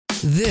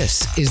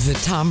This is the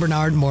Tom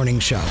Barnard Morning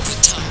Show. The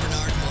Tom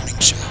Barnard Morning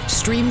Show.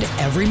 Streamed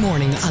every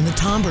morning on the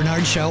Tom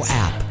Barnard Show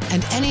app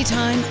and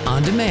anytime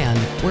on demand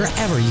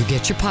wherever you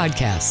get your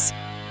podcasts.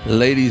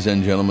 Ladies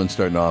and gentlemen,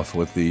 starting off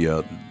with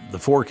the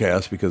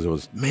forecast because it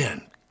was,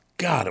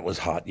 God, it was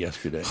hot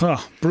yesterday.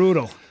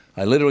 Brutal.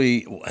 I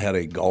literally had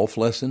a golf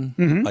lesson.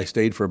 Mm-hmm. I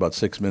stayed for about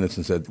 6 minutes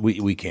and said,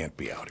 we can't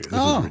be out here. This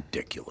is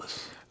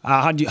ridiculous.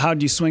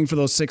 How'd you swing for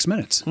those 6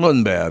 minutes?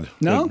 Wasn't bad.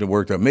 No? It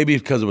worked out. Maybe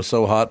because it was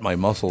so hot, my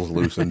muscles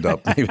loosened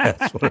up. Maybe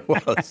that's what it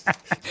was.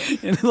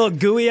 And a little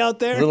gooey out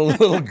there? A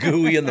little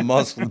gooey in the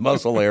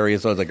muscle area.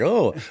 So I was like,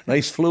 oh,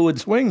 nice fluid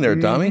swing there,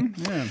 Tommy.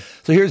 Yeah.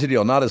 So here's the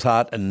deal. Not as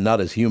hot and not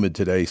as humid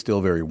today.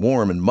 Still very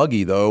warm and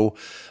muggy, though.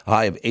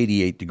 High of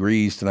 88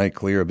 degrees. Tonight,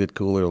 clear, a bit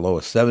cooler, low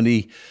of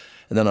 70.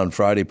 And then on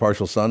Friday,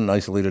 partial sun, an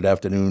isolated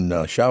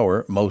afternoon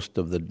shower most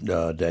of the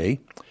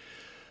day.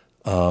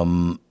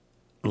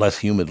 Less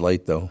humid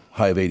late, though.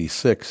 High of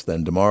 86.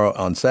 Then tomorrow,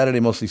 on Saturday,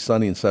 mostly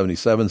sunny and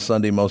 77.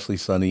 Sunday, mostly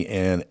sunny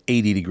and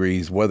 80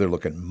 degrees. Weather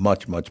looking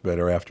much, much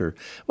better after,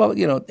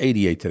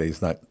 88 today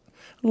is not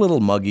a little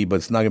muggy, but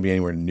it's not going to be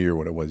anywhere near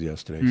what it was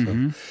yesterday.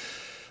 Mm-hmm. So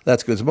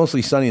that's good. It's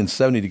mostly sunny and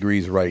 70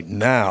 degrees right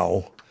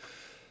now.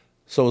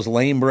 So is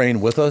Lame Brain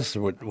with us?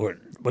 Or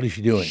what is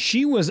she doing?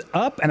 She was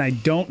up, and I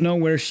don't know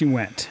where she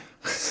went.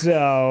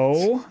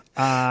 So,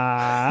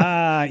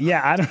 I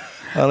don't.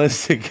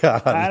 Honest to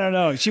God. I don't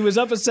know. She was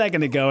up a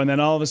second ago, and then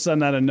all of a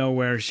sudden, out of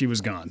nowhere, she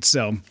was gone.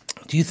 So,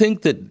 do you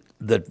think that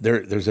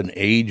there's an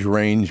age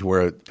range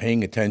where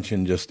paying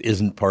attention just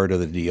isn't part of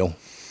the deal?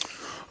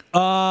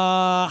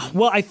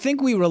 Well, I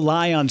think we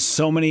rely on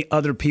so many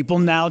other people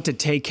now to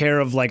take care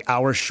of like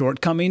our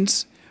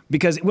shortcomings.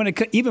 Because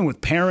even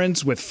with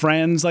parents, with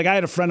friends, like I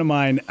had a friend of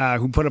mine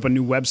who put up a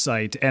new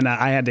website, and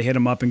I had to hit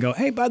him up and go,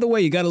 hey, by the way,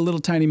 you got a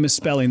little tiny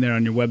misspelling there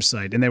on your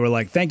website. And they were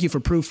like, thank you for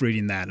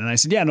proofreading that. And I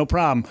said, yeah, no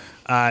problem.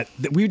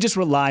 We just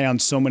rely on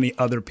so many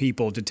other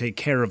people to take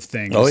care of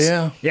things. Oh,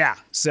 yeah? Yeah.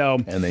 So.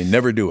 And they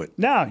never do it.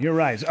 No, you're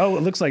right. Oh,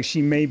 it looks like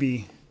she may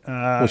be.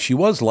 Well, she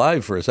was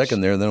live for a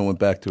second there, and then it went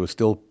back to a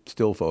still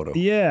photo.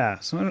 Yeah.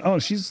 So, it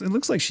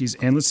looks like she's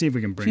in. Let's see if we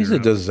can bring her She's a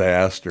up.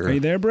 Disaster. Are you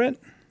there,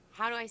 Britt?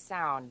 How do I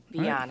sound?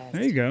 Be honest.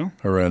 There you go.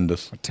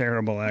 Horrendous.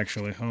 Terrible,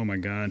 actually. Oh, my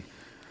God.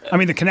 I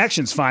mean, the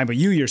connection's fine, but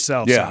you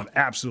yourself sound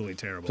absolutely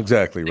terrible. That's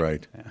exactly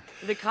right. Yeah.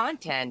 The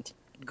content,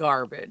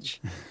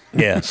 garbage.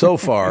 Yeah, so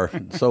far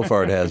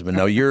it has been.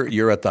 Now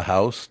you're at the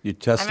house. You're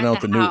testing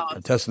out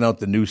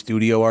the new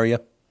studio, are you?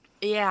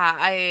 Yeah,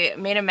 I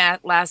made a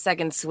last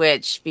second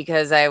switch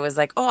because I was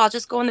like, I'll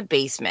just go in the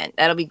basement.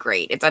 That'll be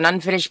great. It's an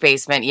unfinished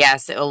basement.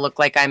 Yes, it'll look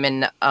like I'm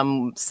in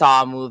a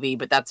Saw movie,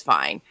 but that's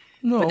fine.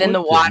 No, but then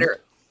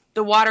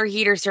the water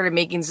heater started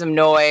making some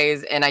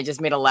noise, and I just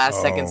made a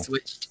last second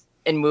switch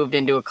and moved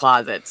into a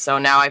closet. So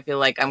now I feel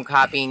like I'm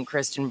copying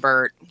Kristyn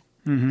Burtt.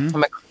 Mm-hmm.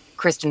 I'm a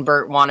Kristyn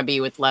Burtt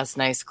wannabe with less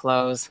nice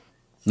clothes.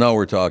 No,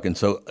 we're talking.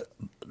 So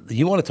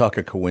you want to talk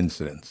a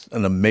coincidence,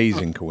 an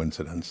amazing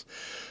coincidence.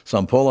 So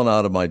I'm pulling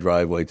out of my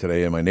driveway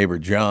today, and my neighbor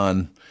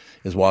John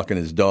is walking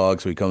his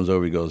dog. So he comes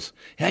over, he goes,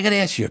 hey, I got to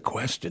ask you a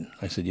question.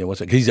 I said, yeah, what's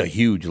that? He's a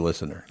huge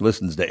listener,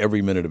 listens to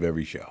every minute of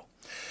every show.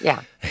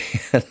 Yeah.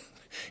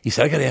 He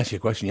said, I got to ask you a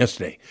question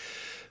yesterday.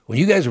 When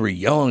you guys were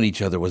yelling at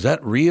each other, was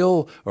that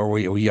real? Or were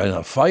you in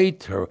a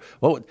fight? Or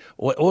what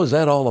was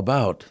that all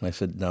about? And I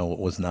said, no, it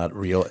was not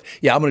real.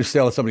 Yeah, I'm going to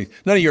tell somebody,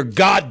 none of your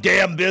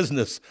goddamn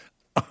business.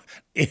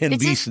 And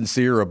be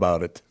sincere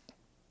about it.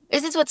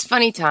 This is what's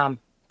funny, Tom.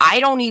 I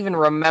don't even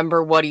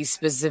remember what he's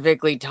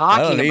specifically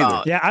talking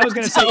about. Yeah, I was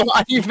going to say how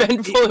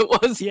uneventful it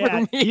was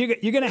for me.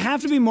 You're going to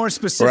have to be more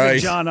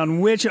specific, John, on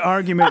which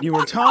argument you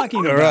were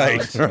talking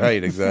about.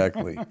 Right,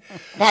 exactly.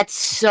 That's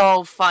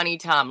so funny,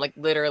 Tom. Like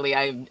literally,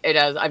 I'm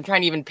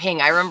trying to even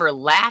ping. I remember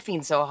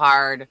laughing so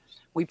hard.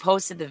 We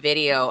posted the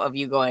video of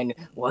you going,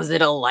 was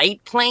it a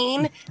light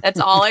plane? That's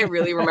all I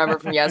really remember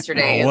from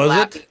yesterday.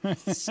 Was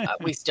it?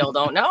 We still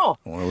don't know.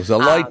 Well, it was a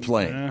light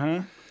plane.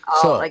 Uh-huh.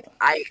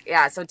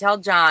 So tell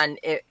John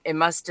it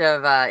must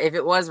have if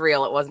it was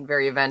real, it wasn't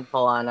very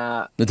eventful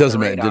on it doesn't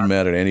matter. It didn't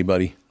matter to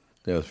anybody.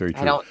 Yeah, that's very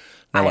true.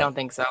 I don't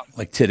think so.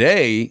 Like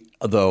today,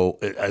 though,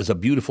 as a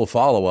beautiful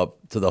follow up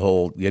to the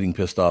whole getting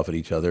pissed off at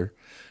each other,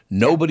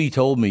 nobody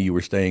told me you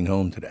were staying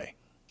home today.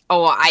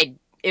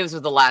 It was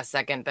with the last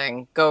second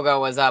thing. Go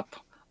was up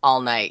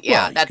all night.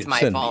 Yeah, well, that's my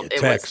fault. Me a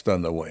text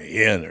on the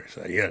way in, or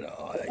so,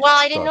 Well,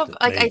 I didn't know.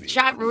 I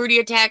shot Rudy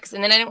a text,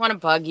 and then I didn't want to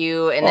bug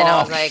you, and then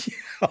I was like,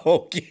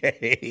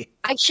 okay.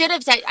 I should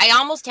have. I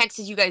almost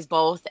texted you guys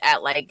both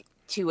at like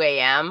 2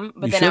 a.m.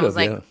 But then I was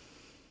like,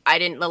 I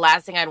didn't. The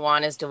last thing I'd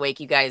want is to wake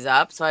you guys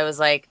up. So I was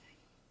like,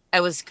 I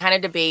was kind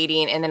of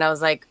debating, and then I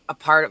was like,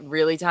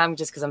 really, Tom,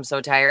 just because I'm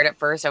so tired at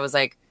first, I was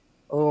like,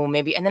 oh,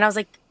 maybe, and then I was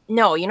like,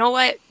 no, you know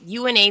what?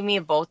 You and Amy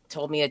have both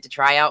told me to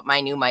try out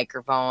my new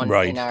microphone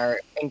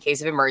in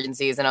case of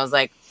emergencies. And I was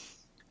like,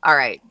 all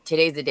right,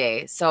 today's the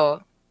day.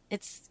 So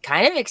it's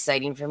kind of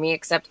exciting for me,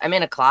 except I'm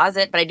in a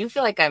closet, but I do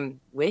feel like I'm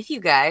with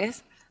you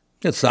guys.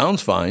 It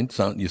sounds fine.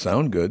 You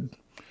sound good.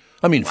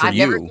 I mean, for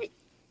you.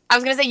 I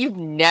was going to say, you've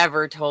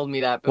never told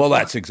me that before. Well,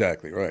 that's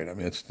exactly right. I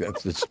mean,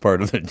 it's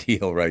part of the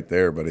deal right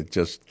there, but it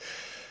just,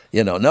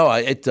 no,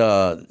 I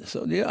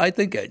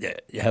think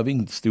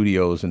having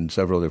studios in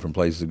several different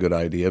places is a good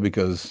idea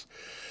because,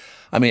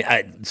 I mean,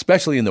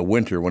 especially in the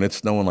winter when it's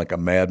snowing like a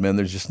madman,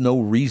 there's just no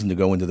reason to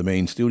go into the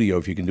main studio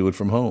if you can do it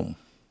from home.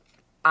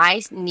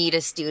 I need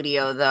a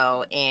studio,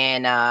 though,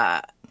 in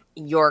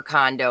your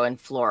condo in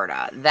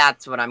Florida.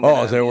 That's what I'm going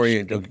to. Oh, is that where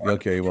you?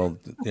 Okay, well,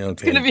 okay.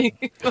 It's going to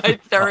be my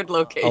third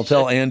location. I'll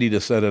tell Andy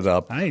to set it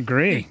up. I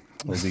agree.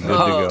 We'll be good to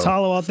go. It's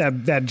all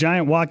about that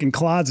giant walk-in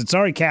closet.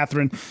 Sorry,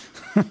 Catherine.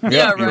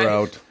 Yeah, right. You're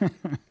out.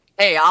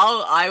 Hey,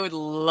 I would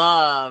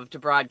love to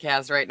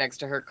broadcast right next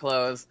to her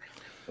clothes.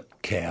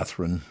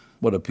 Catherine,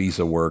 what a piece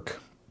of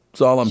work.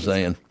 That's all I'm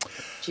saying.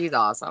 She's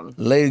awesome.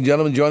 Ladies and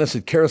gentlemen, join us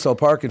at Carousel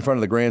Park in front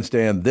of the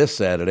grandstand this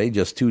Saturday,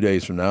 just 2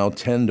 days from now,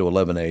 10 to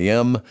 11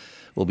 a.m.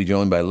 We'll be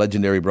joined by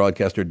legendary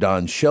broadcaster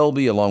Don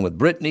Shelby, along with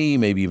Brittany,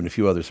 maybe even a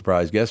few other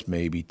surprise guests.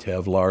 Maybe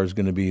Tevlar's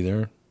going to be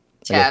there.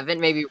 Tev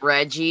and maybe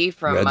Reggie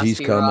from Reggie's Must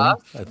Be coming.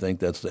 Rough. I think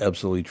that's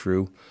absolutely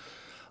true.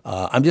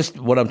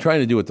 What I'm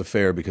trying to do at the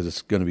fair, because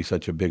it's going to be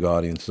such a big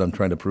audience, is I'm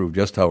trying to prove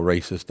just how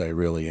racist I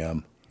really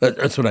am.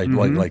 That's what I'd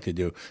like to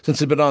do.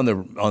 Since it's been on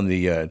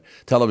the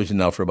television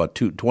now for about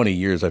 20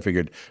 years, I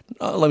figured,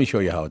 let me show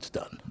you how it's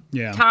done.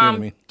 Yeah. Tom, You know what I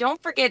mean?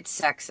 don't forget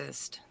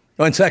sexist.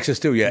 Oh, and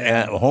sexist too,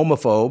 yeah. And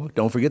homophobe,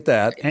 don't forget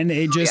that. And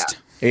ageist.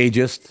 Yeah.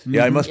 Ageist.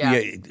 Yeah, I must Yeah.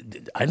 be.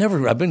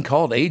 I've been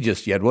called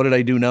ageist yet. What did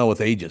I do now with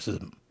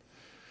ageism?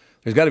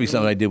 There's got to be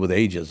something I did with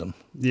ageism.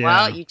 Yeah.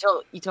 Well, you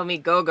told me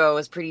Go-Go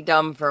was pretty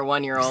dumb for a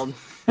 1-year-old.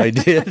 I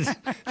did.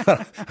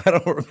 I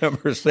don't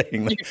remember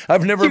saying that.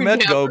 I've never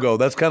met Go-Go.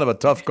 That's kind of a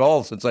tough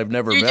call since I've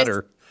never met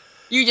her.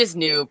 You just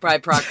knew by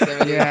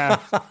proximity. Yeah.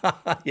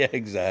 Yeah,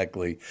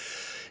 exactly.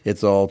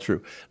 It's all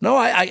true. No,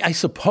 I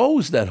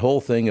suppose that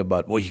whole thing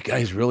about, well, you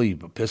guys really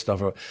pissed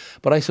off.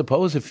 But I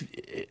suppose if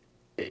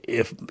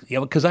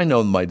because I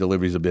know my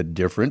delivery's a bit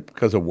different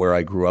because of where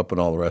I grew up and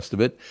all the rest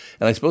of it.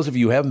 And I suppose if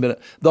you haven't been,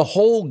 the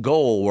whole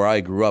goal where I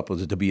grew up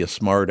was to be a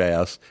smart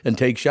ass and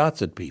take shots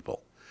at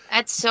people.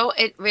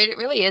 It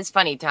really is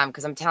funny, Tom,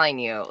 because I'm telling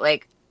you,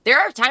 like, there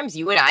are times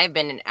you and I have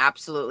been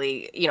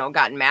absolutely,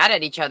 gotten mad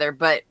at each other.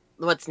 But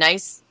what's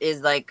nice is,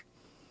 like,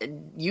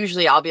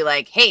 usually I'll be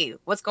like, hey,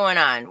 what's going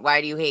on?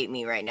 Why do you hate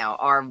me right now?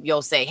 Or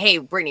you'll say, hey,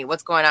 Brittany,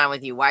 what's going on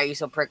with you? Why are you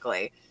so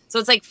prickly? So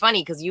it's like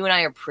funny because you and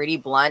I are pretty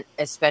blunt,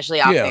 especially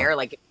out there,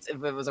 like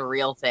if it was a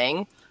real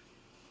thing.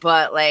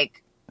 But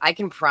like, I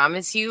can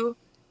promise you,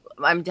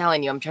 I'm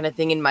telling you, I'm trying to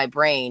think in my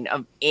brain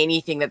of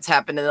anything that's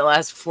happened in the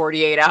last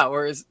 48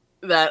 hours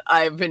that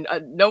I've been,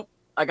 nope,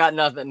 I got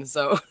nothing.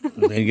 So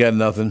you got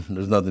nothing.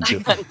 There's nothing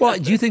to. Well,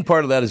 do you think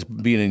part of that is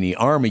being in the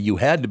Army? You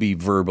had to be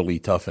verbally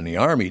tough in the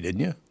Army, didn't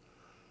you?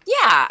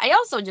 Yeah, I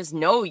also just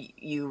know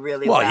you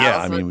really well. Well, yeah,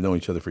 so I mean, we've known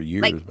each other for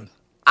years, but.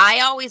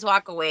 I always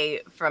walk away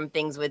from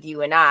things with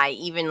you and I,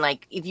 even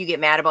like if you get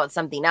mad about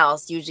something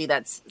else, usually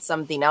that's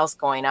something else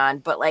going on.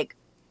 But like,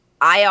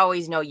 I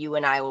always know you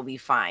and I will be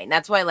fine.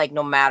 That's why, like,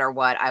 no matter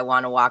what, I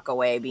want to walk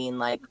away being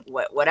like,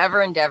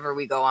 whatever endeavor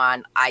we go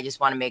on, I just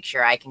want to make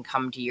sure I can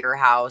come to your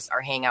house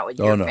or hang out with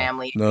your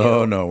family.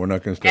 No, we're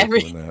not going to start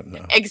doing that.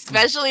 No.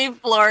 Especially in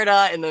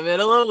Florida in the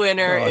middle of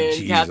winter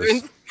in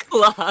Catherine's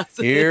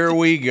closet. Here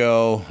we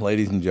go,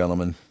 ladies and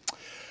gentlemen.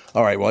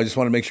 All right. Well, I just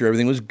want to make sure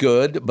everything was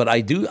good, but I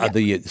do. Yeah.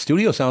 The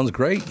studio sounds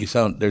great.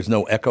 There's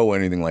no echo or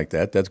anything like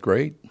that. That's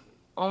great.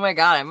 Oh my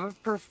God, I'm a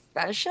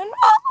professional.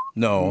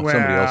 No,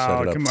 somebody else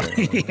set it up. Come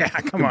on. Yeah,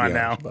 come on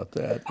now. About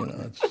that,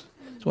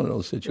 it's one of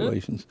those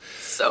situations.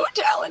 So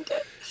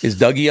talented. Is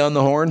Dougie on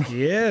the horn?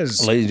 He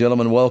is. Ladies and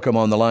gentlemen, welcome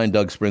on the line,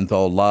 Doug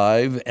Sprinthal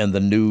live, and the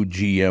new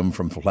GM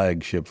from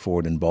Flagship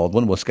Ford in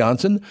Baldwin,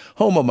 Wisconsin,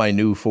 home of my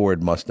new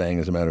Ford Mustang,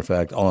 as a matter of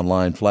fact,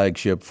 online,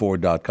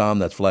 flagshipford.com.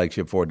 That's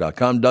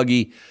flagshipford.com.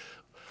 Dougie,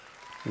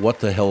 what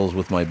the hell is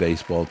with my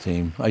baseball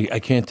team? I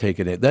can't take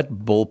it. That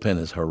bullpen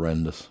is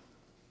horrendous.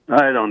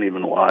 I don't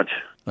even watch.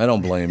 I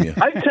don't blame you.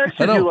 I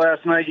texted you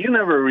last night. You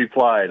never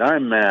replied.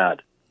 I'm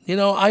mad.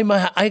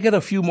 I got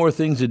a few more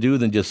things to do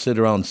than just sit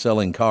around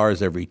selling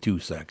cars every 2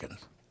 seconds.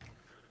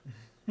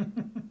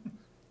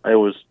 I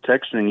was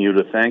texting you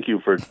to thank you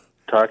for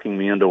talking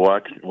me into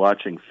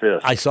watching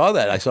Fisk. I saw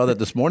that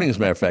this morning, as a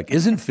matter of fact.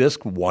 Isn't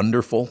Fisk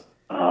wonderful?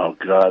 Oh,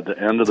 God, the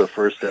end of the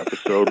first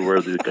episode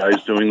where the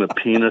guy's doing the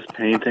penis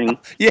painting.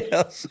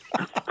 Yes.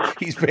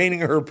 He's painting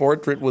her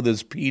portrait with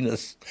his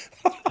penis.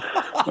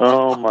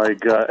 Oh, my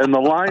God. And the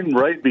line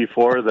right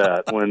before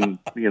that when,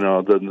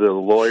 the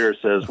lawyer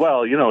says,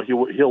 well,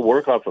 he'll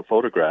work off a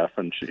photograph.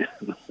 And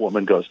the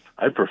woman goes,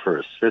 I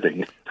prefer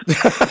sitting.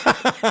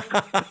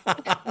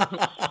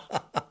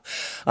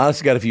 Honest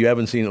to God, if you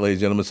haven't seen it,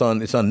 ladies and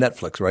gentlemen, it's on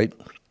Netflix, right?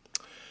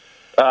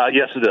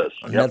 Yes, it is.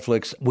 On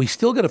Netflix. We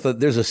still got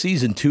there's a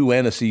season 2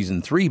 and a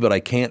season 3, but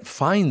I can't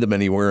find them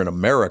anywhere in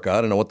America.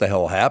 I don't know what the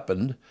hell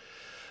happened,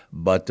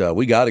 but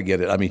we got to get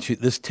it. I mean,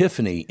 this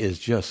Tiffany is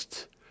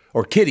just,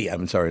 or Kitty.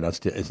 I'm sorry,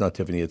 it's not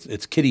Tiffany.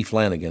 It's Kitty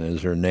Flanagan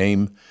is her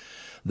name.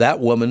 that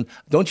woman,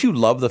 don't you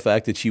love the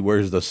fact that she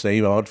wears the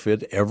same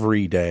outfit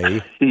every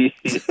day? Yeah.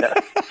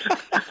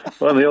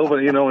 Well, the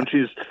open, when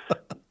she's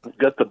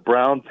got the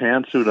brown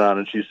pantsuit on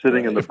and she's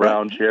sitting in the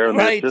brown chair, and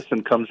the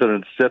assistant comes in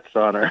and sits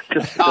on her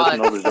because she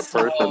doesn't know there's a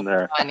person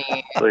there.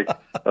 Funny. Like,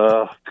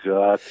 oh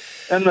God!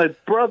 And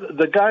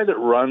the guy that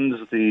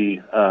runs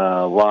the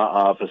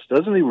law office,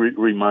 doesn't he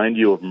remind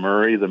you of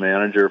Murray, the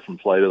manager from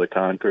Flight of the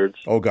Conchords?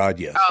 Oh God,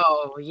 yes.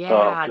 Oh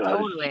yeah,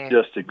 totally. It's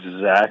just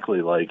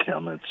exactly like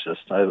him. It's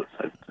just I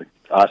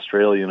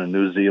Australian and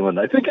New Zealand.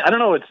 I don't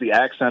know. It's the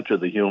accent or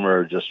the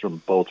humor, just from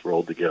both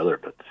rolled together,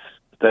 but.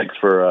 Thanks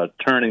for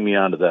turning me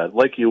on to that.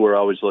 Like you, we're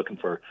always looking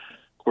for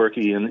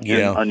quirky and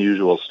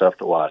unusual stuff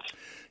to watch.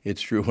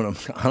 It's true.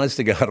 Honest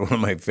to God, one of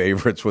my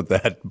favorites with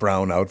that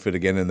brown outfit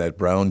again in that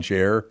brown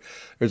chair.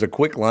 There's a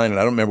quick line,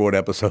 and I don't remember what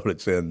episode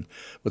it's in,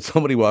 but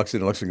somebody walks in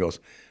and looks and goes,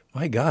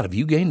 "My God, have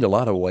you gained a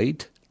lot of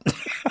weight?"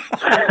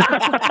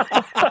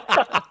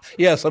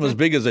 Yes, I'm as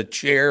big as a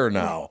chair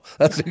now.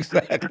 That's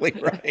exactly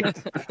right.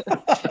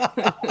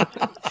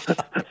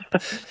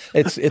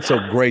 It's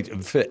a great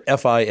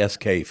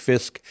F-I-S-K,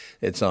 Fisk.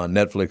 It's on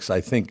Netflix. I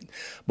think,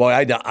 boy,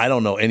 I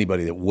don't know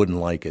anybody that wouldn't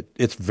like it.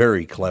 It's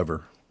very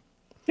clever.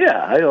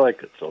 Yeah, I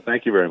like it. So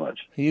thank you very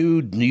much.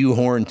 You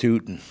horn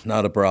toot,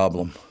 not a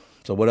problem.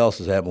 So what else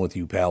has happened with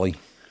you, Pally?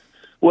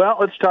 Well,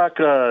 let's talk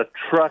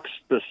trucks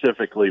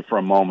specifically for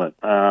a moment.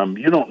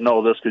 You don't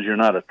know this because you're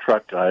not a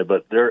truck guy,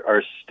 but there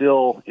are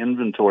still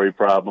inventory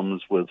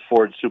problems with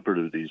Ford Super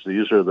Duties.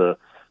 These are the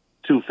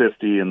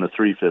 250 and the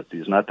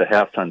 350s, not the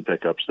half-ton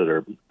pickups that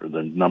are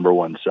the number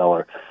one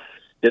seller.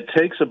 It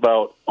takes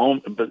but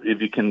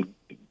if you can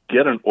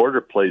get an order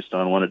placed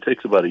on one, it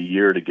takes about a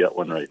year to get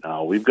one right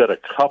now. We've got a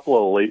couple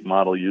of late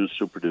model used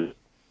Super Duties.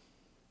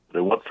 They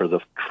went for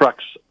the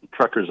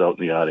truckers out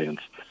in the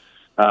audience.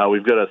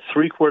 We've got a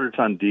 3/4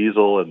 ton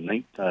diesel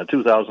in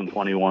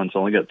 2021. It's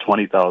only got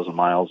 20,000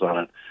 miles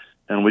on it.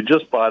 And we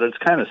just bought it. It's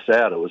kind of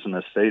sad. It was an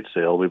estate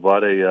sale. We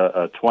bought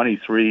a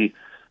 23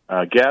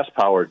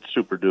 gas-powered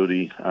Super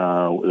Duty.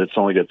 It's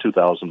only got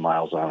 2,000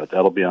 miles on it.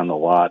 That'll be on the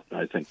lot,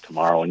 I think,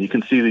 tomorrow. And you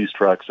can see these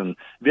trucks. And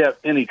if you have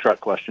any truck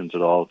questions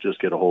at all, just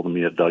get a hold of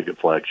me at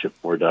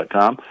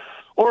Doug@flagshipford.com.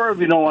 Or if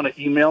you don't want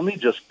to email me,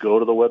 just go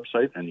to the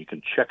website and you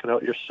can check it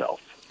out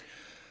yourself.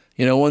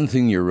 You know, one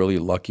thing you're really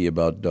lucky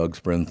about, Doug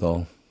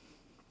Sprinthal?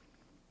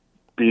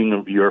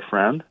 Being your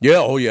friend? Yeah,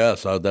 oh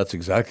yes, that's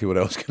exactly what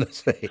I was going to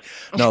say.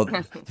 Now,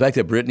 the fact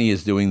that Brittany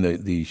is doing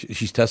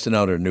she's testing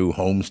out her new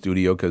home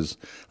studio because,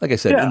 like I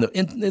said,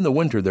 in the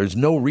winter, there's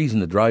no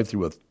reason to drive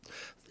through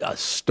a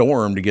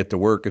storm to get to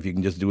work if you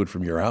can just do it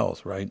from your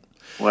house, right?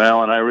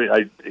 Well,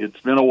 and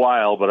it's been a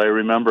while, but I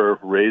remember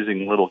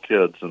raising little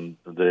kids, and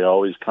they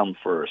always come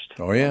first.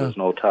 Oh yeah, there's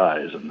no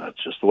ties, and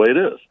that's just the way it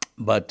is.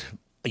 But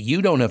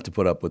you don't have to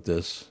put up with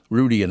this.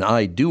 Rudy and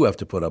I do have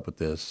to put up with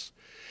this.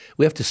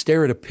 We have to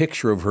stare at a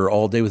picture of her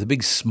all day with a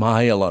big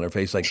smile on her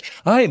face, like,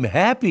 I'm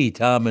happy,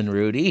 Tom and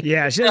Rudy.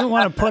 Yeah, she doesn't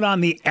want to put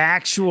on the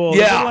actual,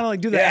 she doesn't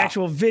want to do the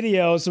actual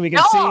video so we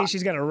can see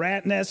she's got a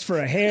rat nest for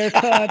a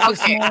haircut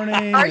this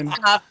morning.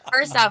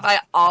 First off, I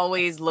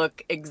always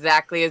look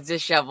exactly as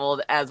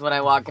disheveled as when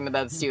I walk into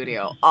that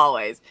studio,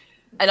 always.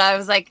 And I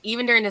was like,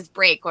 even during this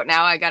break,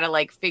 now I got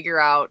to figure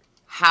out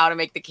how to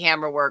make the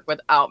camera work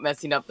without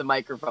messing up the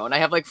microphone. I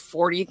have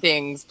 40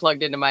 things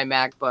plugged into my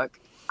MacBook.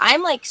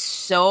 I'm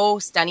so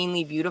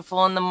stunningly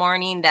beautiful in the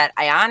morning that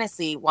I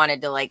honestly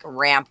wanted to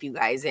ramp you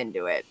guys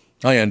into it.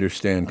 I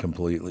understand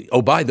completely.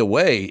 Oh, by the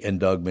way, and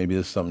Doug, maybe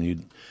this is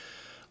something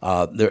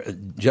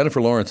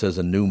Jennifer Lawrence has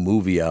a new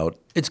movie out.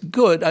 It's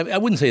good. I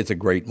wouldn't say it's a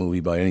great movie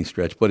by any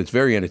stretch, but it's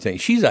very entertaining.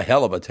 She's a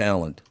hell of a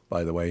talent,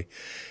 by the way.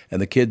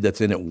 And the kid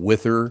that's in it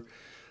with her,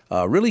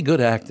 really good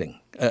acting.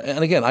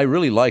 And again, I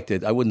really liked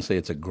it. I wouldn't say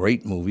it's a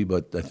great movie,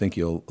 but I think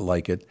you'll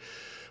like it.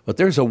 But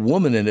there's a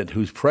woman in it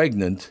who's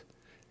pregnant.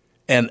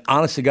 And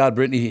honest to God,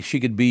 Brittany, she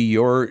could be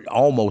your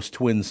almost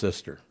twin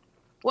sister.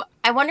 Well,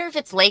 I wonder if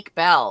it's Lake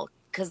Bell,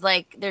 because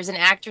there's an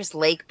actress,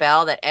 Lake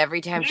Bell, that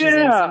every time she's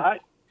in some...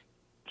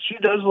 she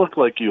does look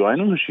like you. I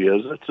know who she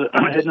is.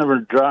 I had never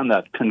drawn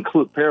that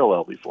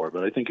parallel before,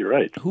 but I think you're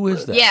right. Who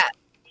is that?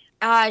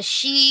 Yeah,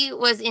 she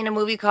was in a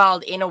movie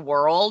called In a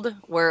World,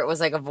 where it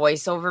was a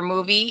voiceover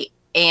movie.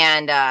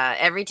 And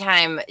every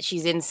time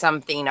she's in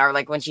something, or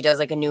when she does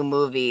a new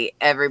movie,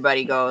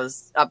 everybody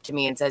goes up to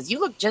me and says, "You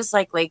look just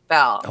like Lake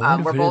Bell."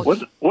 We're both.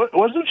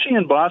 Wasn't she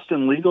in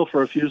Boston Legal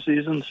for a few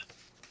seasons?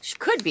 She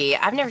could be.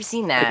 I've never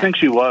seen that. I think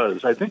she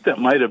was. I think that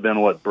might have been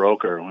what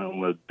broke her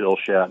with Bill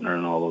Shatner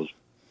and all those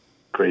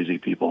crazy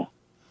people.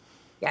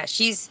 Yeah,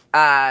 she's.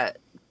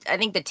 I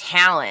think the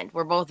talent.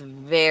 We're both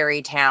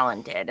very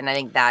talented, and I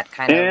think that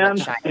kind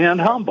of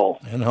and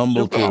humble, and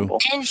humble Super too, humble.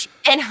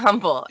 And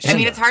humble. I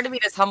mean, it's hard to be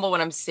this humble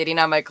when I'm sitting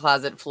on my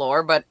closet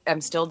floor, but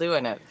I'm still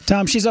doing it.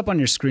 Tom, she's up on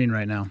your screen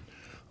right now.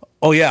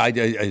 Oh yeah, I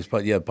just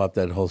popped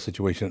that whole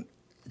situation.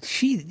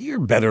 You're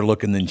better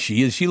looking than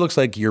she is. She looks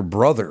like your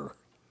brother.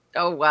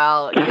 Oh,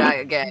 well, yeah,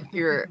 again,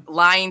 you're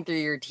lying through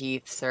your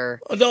teeth, sir.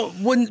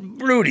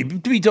 Rudy, to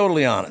be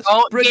totally honest.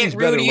 Don't Brittany's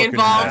get Rudy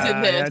involved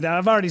in this.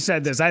 I've already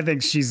said this. I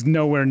think she's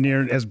nowhere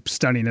near as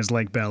stunning as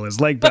Lake Bell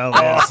is. Lake Bell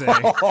is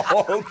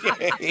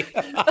okay.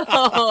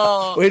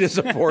 Way to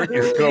support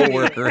your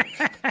coworker.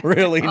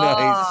 Really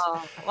nice.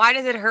 Why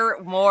does it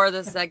hurt more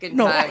the second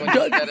time when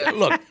you said it?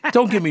 Look,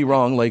 don't get me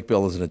wrong. Lake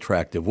Bell is an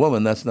attractive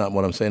woman. That's not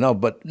what I'm saying. No,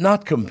 but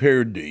not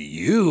compared to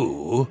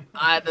you.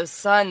 The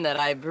son that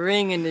I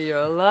bring into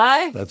your life.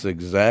 That's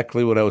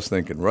exactly what I was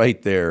thinking right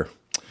there.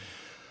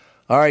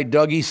 All right,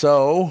 Dougie,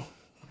 so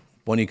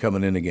when are you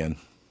coming in again?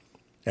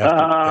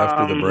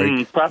 After the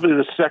break? Probably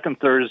the second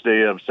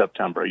Thursday of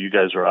September. You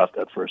guys are off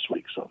that first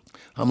week, so.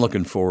 I'm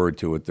looking forward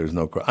to it. There's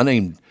no... I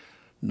mean,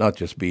 not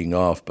just being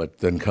off, but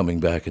then coming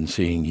back and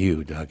seeing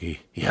you, Dougie.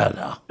 Yeah,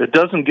 no. It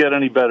doesn't get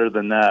any better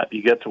than that.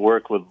 You get to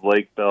work with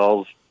Lake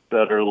Bell's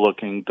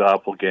better-looking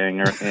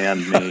doppelganger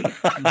and me.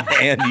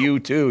 And you,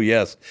 too,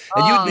 yes.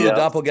 And you'd be the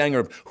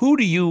doppelganger. Who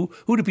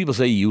do people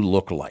say you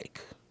look like?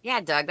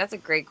 Yeah, Doug, that's a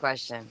great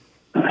question.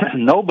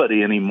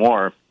 Nobody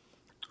anymore.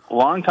 A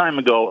long time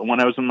ago, when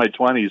I was in my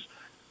 20s,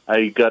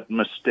 I got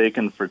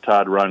mistaken for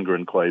Todd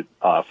Rundgren quite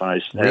often. I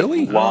had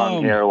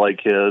long hair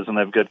like his, and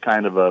I've got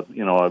kind of a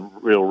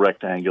real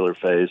rectangular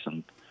face,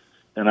 and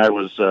I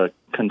was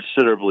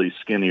considerably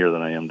skinnier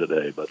than I am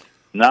today. But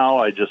now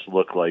I just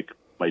look like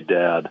my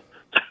dad.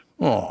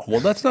 Oh, well,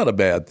 that's not a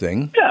bad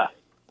thing. Yeah.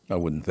 I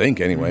wouldn't think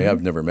anyway.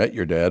 I've never met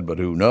your dad, but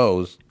who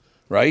knows,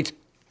 right?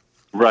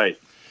 Right.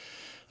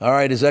 All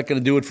right, is that going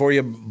to do it for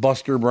you,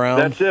 Buster Brown?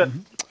 That's it.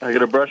 I got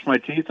to brush my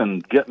teeth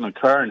and get in the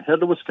car and head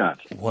to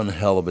Wisconsin. One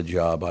hell of a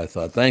job, I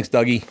thought. Thanks,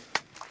 Dougie.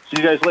 See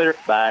you guys later.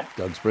 Bye.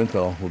 Doug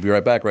Sprinthal. We'll be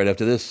right back right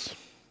after this.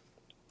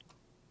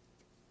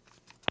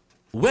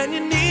 When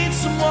you need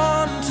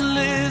someone to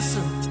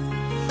listen,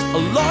 a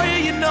lawyer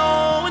you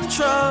know and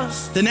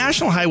trust. The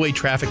National Highway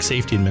Traffic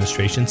Safety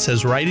Administration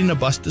says riding a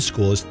bus to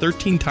school is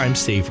 13 times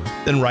safer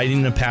than riding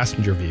in a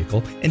passenger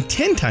vehicle and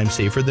 10 times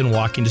safer than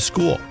walking to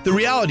school. The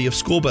reality of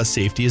school bus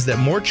safety is that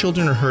more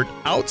children are hurt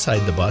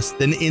outside the bus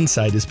than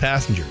inside as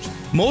passengers.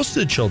 Most of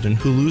the children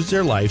who lose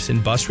their lives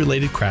in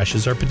bus-related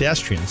crashes are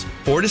pedestrians,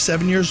 4 to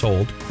 7 years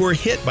old, who are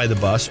hit by the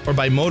bus or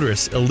by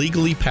motorists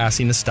illegally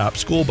passing a stopped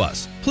school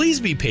bus. Please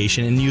be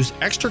patient and use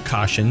extra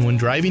caution when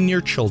driving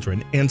near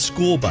children and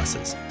school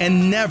buses.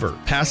 And never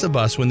pass a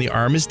bus when the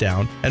arm is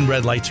down and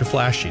red lights are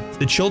flashing.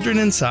 The children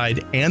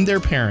inside and their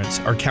parents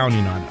are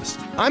counting on us.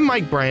 I'm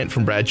Mike Bryant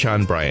from Bradshaw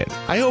 & Bryant.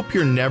 I hope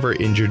you're never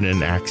injured in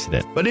an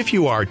accident, but if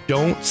you are,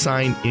 don't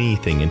sign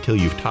anything until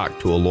you've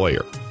talked to a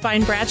lawyer.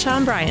 Find Bradshaw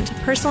 & Bryant,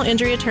 personal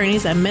injury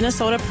attorneys at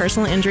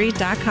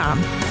minnesotapersonalinjury.com.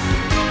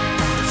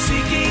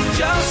 Seeking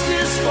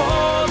justice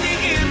for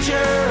the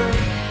injured.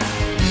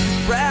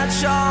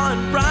 Bradshaw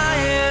 &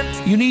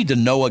 Bryant. You need to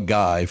know a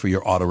guy for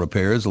your auto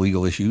repairs,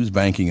 legal issues,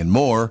 banking, and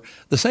more.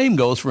 The same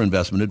goes for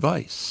investment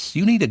advice.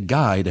 You need a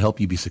guy to help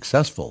you be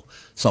successful,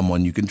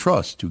 someone you can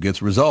trust, who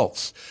gets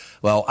results.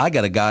 Well, I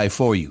got a guy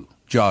for you,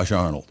 Josh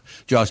Arnold.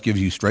 Josh gives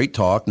you straight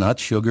talk, not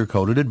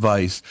sugar-coated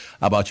advice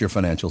about your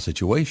financial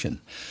situation.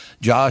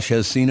 Josh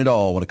has seen it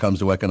all when it comes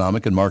to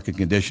economic and market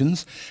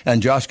conditions,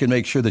 and Josh can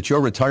make sure that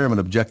your retirement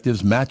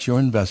objectives match your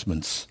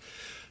investments.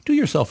 Do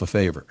yourself a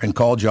favor and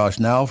call Josh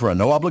now for a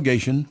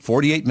no-obligation,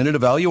 48-minute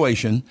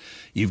evaluation.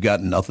 You've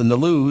got nothing to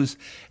lose,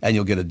 and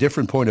you'll get a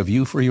different point of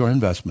view for your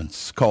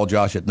investments. Call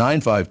Josh at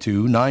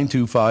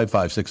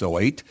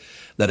 952-925-5608.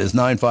 That is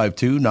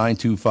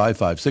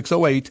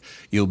 952-925-5608.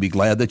 You'll be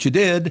glad that you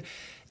did.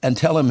 And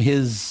tell him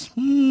his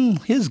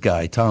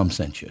guy, Tom,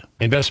 sent you.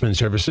 Investment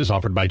services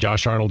offered by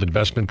Josh Arnold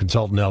Investment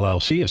Consultant,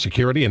 LLC, a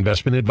security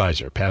investment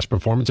advisor. Past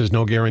performance is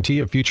no guarantee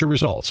of future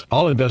results.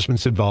 All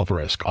investments involve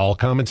risk. All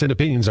comments and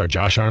opinions are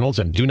Josh Arnold's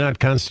and do not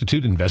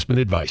constitute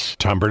investment advice.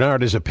 Tom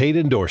Barnard is a paid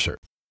endorser.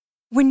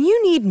 When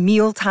you need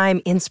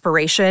mealtime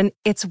inspiration,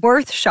 it's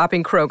worth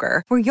shopping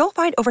Kroger, where you'll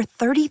find over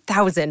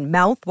 30,000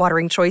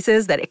 mouth-watering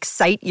choices that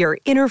excite your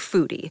inner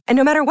foodie. And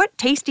no matter what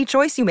tasty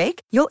choice you make,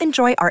 you'll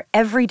enjoy our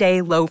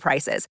everyday low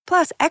prices,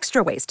 plus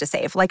extra ways to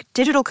save, like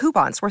digital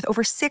coupons worth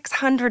over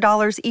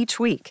 $600 each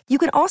week. You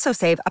can also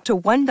save up to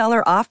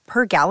 $1 off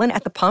per gallon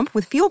at the pump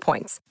with fuel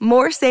points.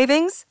 More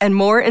savings and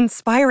more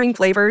inspiring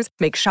flavors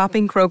make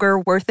shopping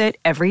Kroger worth it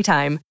every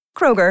time.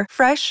 Kroger,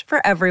 fresh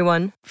for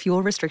everyone.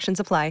 Fuel restrictions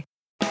apply.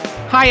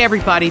 Hi,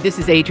 everybody. This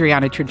is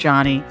Adriana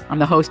Trajani. I'm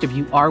the host of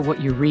You Are What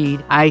You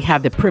Read. I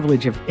have the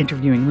privilege of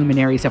interviewing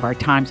luminaries of our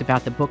times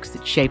about the books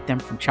that shaped them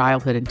from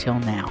childhood until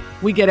now.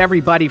 We get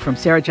everybody from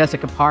Sarah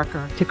Jessica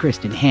Parker to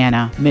Kristyn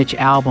Hanna, Mitch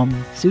Albom,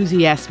 Susie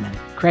Essman,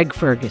 Craig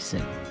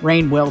Ferguson,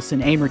 Rainn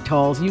Wilson, Amor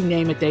Tolls, you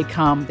name it, they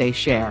come, they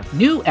share.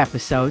 New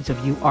episodes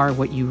of You Are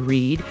What You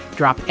Read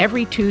drop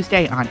every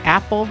Tuesday on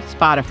Apple,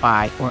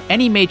 Spotify, or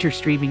any major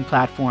streaming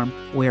platform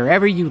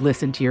wherever you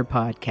listen to your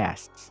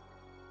podcasts.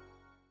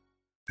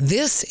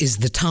 This is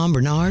the Tom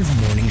Barnard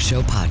Morning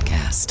Show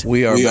podcast.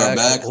 We are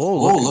back.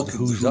 Oh, look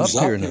who's up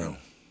here now.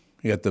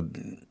 You got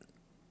the.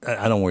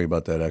 I don't worry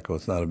about that echo.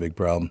 It's not a big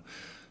problem.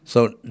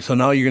 So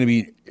now you're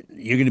going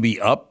to be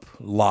up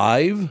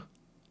live.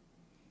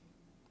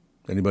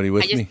 Anybody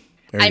with me?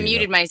 I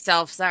muted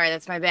myself. Sorry,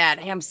 that's my bad.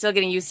 Hey, I'm still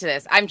getting used to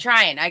this. I'm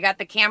trying. I got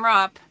the camera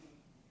up.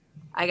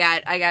 I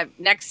got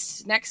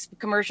next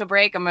commercial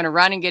break. I'm going to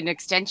run and get an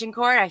extension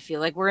cord. I feel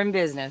like we're in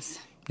business.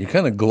 You're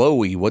kind of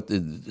glowy. What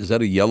is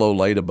that? A yellow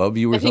light above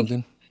you or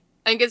something?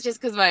 I think it's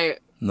just because my.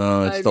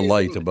 No, it's the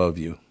light above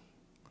you.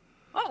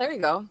 Oh, there you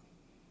go.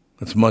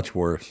 It's much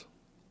worse.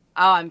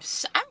 Oh,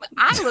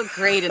 I look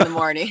great in the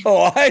morning.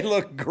 Oh, I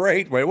look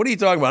great. Wait, what are you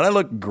talking about? I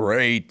look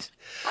great.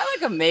 I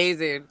look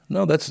amazing.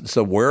 No,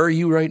 so where are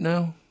you right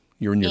now?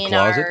 You're in your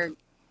closet?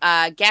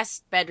 Our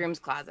guest bedroom's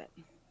closet.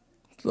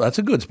 So that's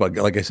a good spot.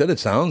 Like I said, it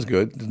sounds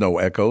good. There's no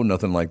echo,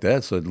 nothing like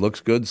that. So it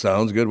looks good,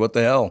 sounds good. What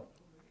the hell?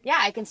 Yeah,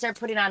 I can start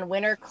putting on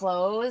winter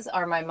clothes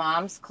or my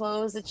mom's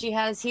clothes that she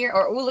has here.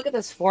 Or, look at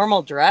this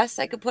formal dress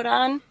I could put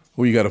on.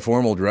 Oh, you got a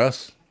formal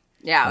dress?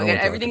 Yeah,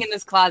 everything in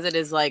this closet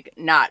is like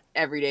not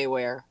everyday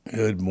wear.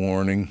 Good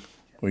morning.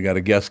 We got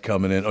a guest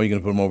coming in. Oh, you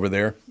going to put him over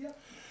there? Yep.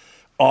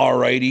 All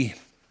righty.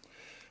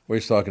 We're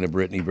just talking to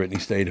Brittany. Brittany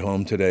stayed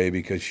home today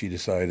because she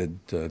decided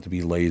to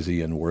be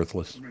lazy and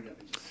worthless.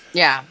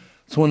 Yeah.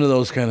 It's one of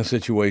those kind of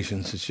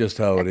situations. It's just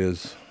how it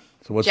is.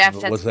 So what's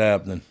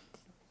happening?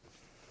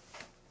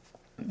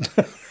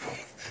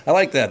 I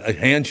like that. A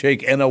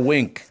handshake and a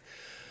wink.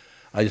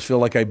 I just feel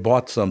like I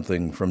bought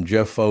something from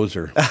Jeff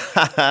Pfoser.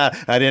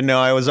 I didn't know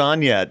I was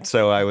on yet,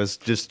 so I was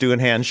just doing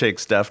handshake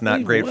stuff.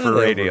 Not great for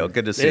radio.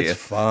 Good to see you.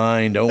 It's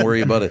fine. Don't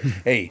worry about it.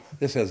 Hey,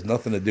 this has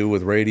nothing to do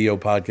with radio,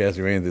 podcast,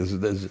 or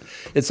anything.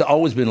 It's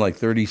always been like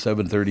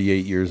 37,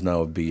 38 years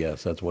now of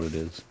BS. That's what it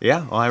is.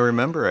 Yeah, well, I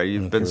remember.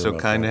 You've been so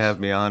kind to have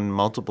me on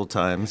multiple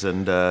times,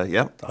 and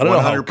yep, I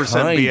don't 100%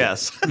 know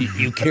BS.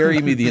 You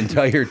carry me the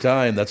entire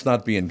time. That's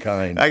not being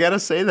kind. I got to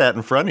say that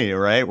in front of you,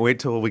 right? Wait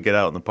till we get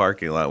out in the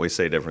parking lot. We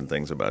say different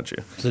things about you.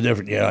 It's a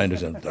different, I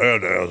understand.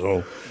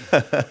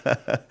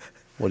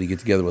 What, do you get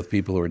together with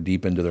people who are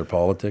deep into their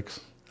politics?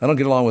 I don't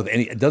get along with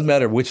any. It doesn't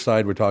matter which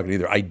side we're talking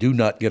either. I do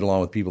not get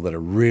along with people that are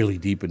really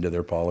deep into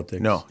their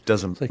politics. No, it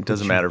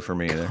doesn't matter for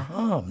me either.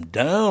 Calm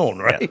down,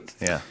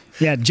 right?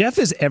 Yeah, Jeff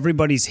is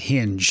everybody's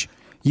hinge.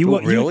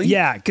 Really?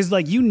 Yeah, because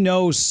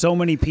so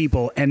many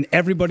people and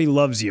everybody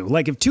loves you.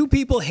 Like if two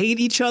people hate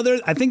each other,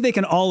 I think they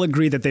can all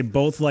agree that they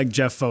both like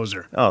Jeff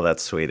Pfoser. Oh,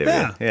 that's sweet of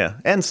you. Yeah,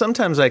 and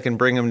sometimes I can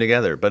bring them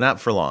together, but not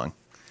for long.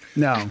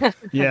 No.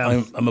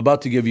 Yeah. I'm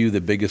about to give you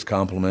the biggest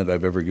compliment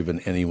I've ever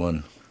given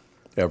anyone,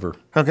 ever.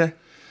 Okay.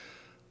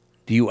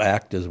 Do you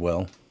act as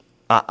well?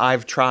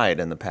 I've tried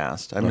in the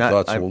past. I'm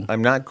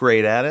not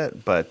great at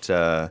it, but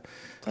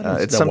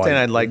it's something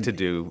I'd like to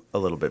do a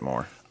little bit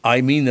more.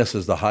 I mean this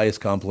is the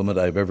highest compliment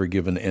I've ever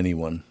given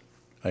anyone.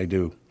 I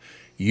do.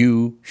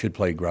 You should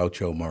play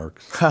Groucho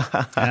Marx.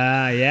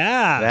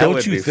 Yeah.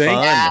 Don't you think?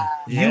 Yeah.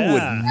 You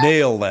would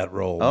nail that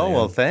role. Oh, man.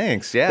 Well,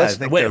 thanks. Yeah.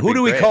 Who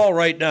do we call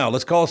right now?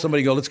 Let's call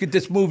somebody. Let's get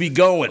this movie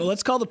going. Well,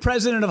 let's call the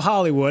president of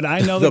Hollywood. I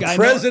know the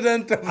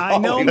president of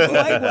Hollywood. I know him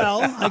quite well.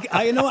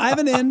 I know I have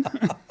an in.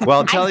 Well,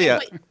 I'll tell you,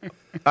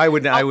 I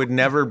would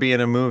never be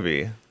in a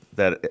movie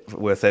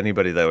with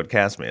anybody that would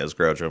cast me as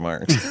Groucho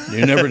Marx.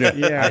 You never do.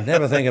 Yeah. I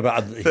never think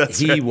about it.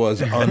 He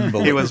was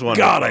unbelievable. He was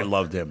wonderful. God, I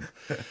loved him.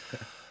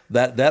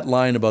 That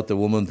line about the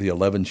woman with the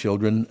 11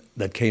 children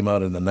that came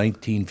out in the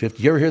 1950s.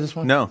 You ever hear this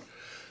one? No.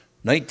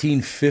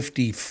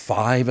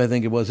 1955, I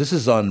think it was. This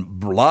is on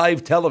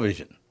live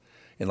television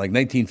in like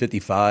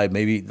 1955,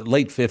 maybe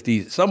late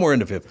 50s, somewhere in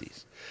the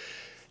 50s.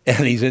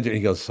 And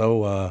he goes,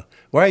 so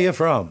where are you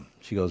from?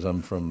 She goes,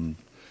 I'm from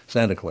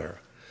Santa Clara.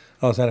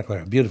 Oh, Santa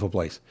Clara, beautiful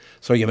place.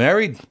 So you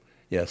married?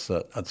 Yes,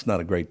 that's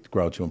not a great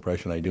Groucho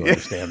impression. I do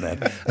understand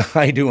that.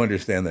 I do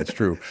understand that's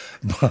true.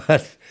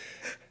 But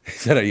he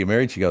said, are you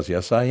married? She goes,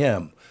 yes, I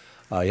am.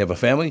 You have a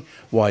family?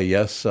 Why,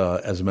 yes.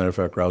 As a matter of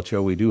fact,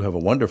 Groucho, we do have a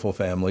wonderful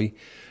family.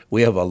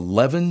 We have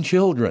 11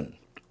 children.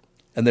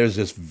 And there's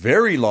this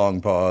very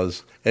long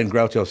pause, and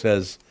Groucho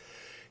says,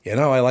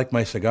 I like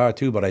my cigar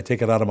too, but I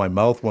take it out of my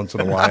mouth once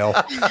in a while.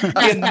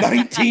 In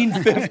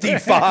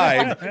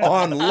 1955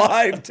 on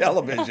live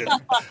television.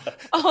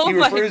 He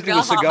refers to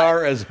the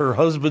cigar as her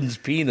husband's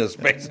penis,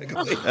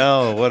 basically.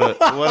 Oh,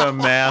 what a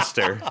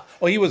master.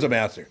 Oh, he was a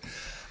master.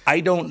 I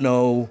don't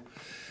know,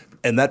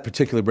 in that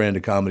particular brand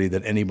of comedy,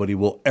 that anybody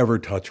will ever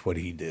touch what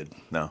he did.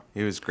 No,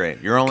 he was great.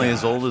 You're only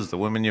as old as the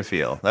women you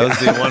feel. That was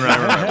the one I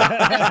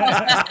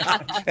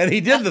remember. And he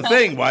did the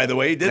thing, by the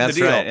way. He did That's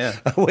the deal. Right, yeah.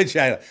 Which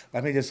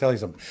let me just tell you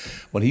something.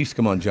 When he used to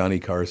come on Johnny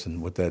Carson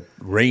with that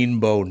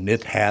rainbow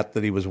knit hat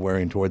that he was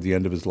wearing toward the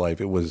end of his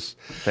life, it was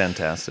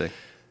fantastic.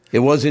 It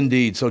was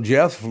indeed. So,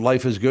 Jeff,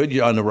 life is good.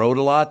 You're on the road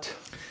a lot?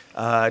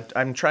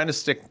 I'm trying to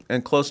stick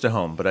close to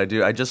home, but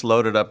I just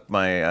loaded up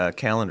my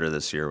calendar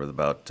this year with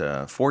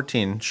about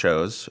 14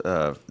 shows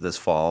this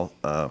fall,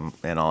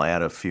 and I'll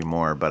add a few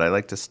more. But I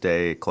like to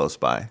stay close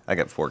by. I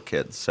got 4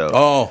 kids, so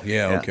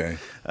okay.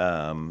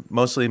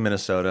 Mostly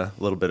Minnesota,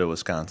 a little bit of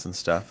Wisconsin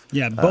stuff.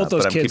 Yeah, both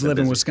those kids live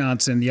in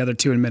Wisconsin. The other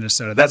 2 in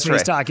Minnesota. That's what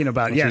he's talking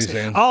about. Yes,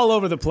 all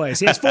over the place.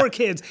 He has 4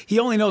 kids. He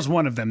only knows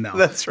one of them, though.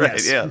 That's right.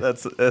 Yes. Yeah,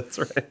 that's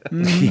right.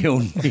 He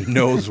only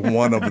knows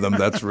one of them.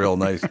 That's real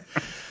nice.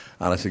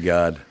 Honest to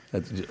God.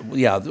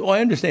 Well,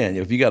 I understand.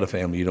 If you got a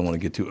family, you don't want to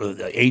get too...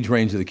 age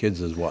range of the kids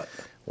is what?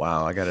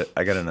 Wow, I got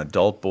an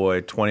adult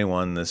boy,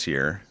 21 this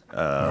year.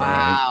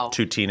 Wow.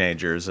 2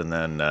 teenagers, and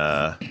then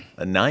a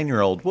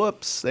 9-year-old.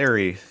 Whoops, there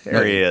he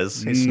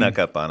is. He snuck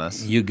up on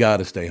us. You got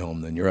to stay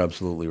home then. You're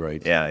absolutely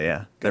right.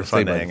 Yeah. They're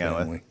fun to hang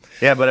out with.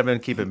 Yeah, but I've been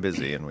keeping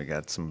busy, and we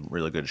got some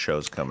really good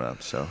shows coming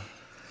up, so...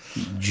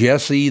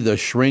 Jesse the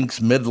Shrink's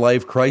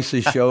Midlife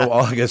Crisis Show,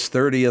 August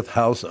 30th,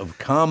 House of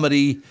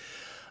Comedy.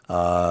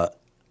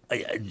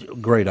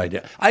 Great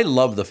idea. I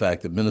love the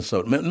fact that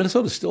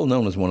Minnesota is still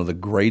known as one of the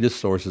greatest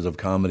sources of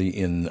comedy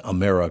in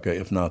America,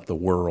 if not the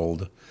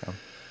world. Oh.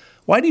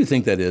 Why do you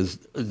think that is?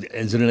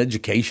 Is it an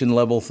education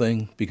level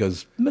thing?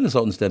 Because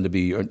Minnesotans tend to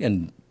be,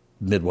 and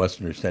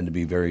Midwesterners tend to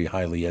be very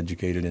highly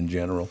educated in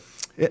general.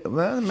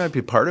 Well, that might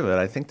be part of it.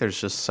 I think there's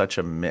just such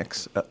a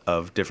mix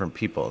of different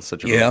people. It's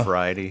such a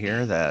variety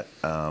here that,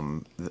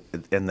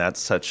 and that's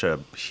such a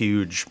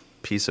huge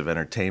piece of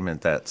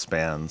entertainment that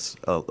spans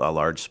a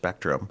large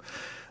spectrum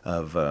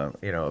of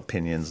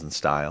opinions and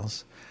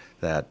styles.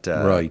 That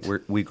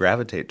we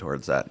gravitate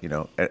towards that.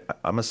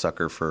 I'm a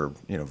sucker for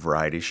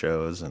variety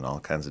shows and all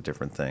kinds of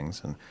different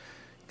things, and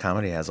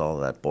comedy has all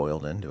of that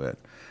boiled into it.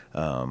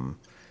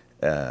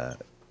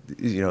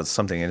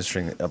 Something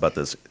interesting about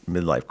this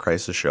midlife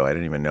crisis show. I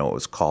didn't even know it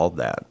was called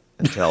that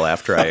until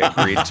after I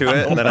agreed to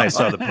it, and then I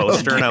saw the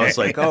poster, and I was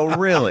like, "Oh,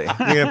 really?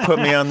 You're gonna put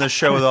me on this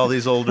show with all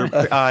these older?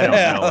 I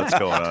don't know what's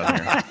going on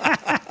here."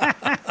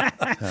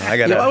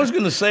 I was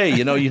going to say,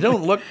 you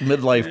don't look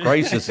midlife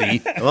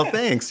crisis-y. Well,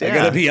 thanks. Yeah. I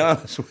got to be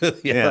honest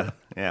with you. Yeah.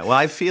 Well,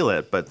 I feel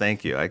it, but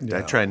thank you. I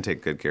try and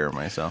take good care of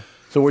myself.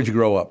 So where'd you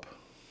grow up?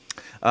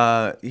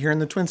 Here in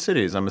the Twin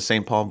Cities. I'm a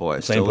St. Paul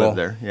boy. Still live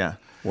there. Yeah.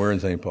 Where in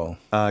St. Paul?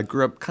 I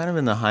grew up kind of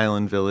in the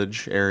Highland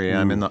Village area.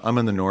 I'm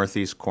in the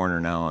northeast corner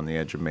now on the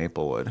edge of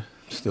Maplewood.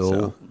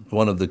 Still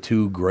one of the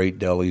 2 great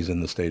delis in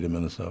the state of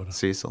Minnesota.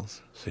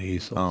 Cecil's.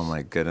 Oh,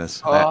 my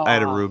goodness. I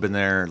had a Reuben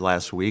there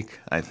last week,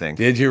 I think.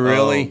 Did you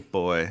really? Oh,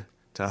 boy.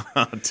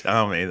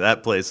 Tell me.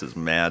 That place is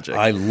magic.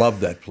 I love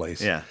that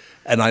place. Yeah.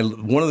 And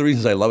one of the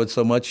reasons I love it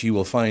so much, you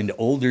will find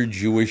older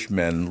Jewish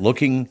men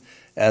looking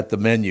at the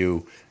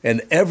menu,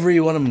 and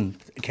every one of them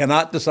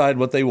cannot decide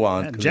what they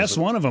want. Jeff's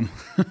one of them.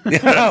 One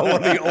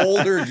of the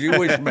older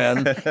Jewish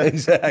men,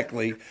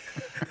 exactly.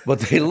 But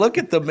they look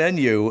at the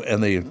menu,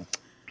 and they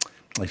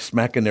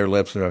smack in their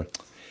lips, and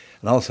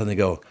all of a sudden they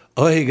go,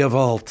 "Oi,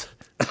 Gewalt,"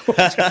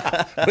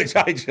 which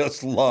I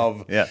just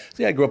love. Yeah.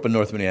 See, I grew up in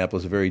North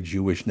Minneapolis, a very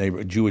Jewish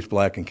neighborhood, Jewish,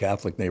 black, and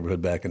Catholic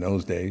neighborhood back in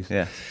those days.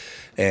 Yeah.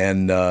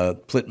 And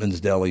Plitman's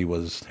Deli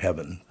was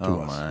heaven to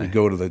us. My. We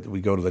go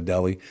to the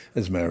deli.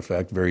 As a matter of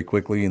fact, very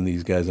quickly, and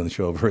these guys on the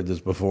show have heard this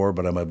before,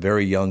 but I'm a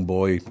very young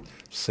boy,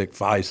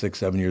 5, 6,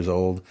 7 years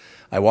old.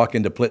 I walk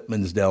into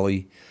Plitman's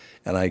Deli,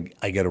 and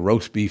I get a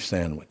roast beef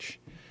sandwich.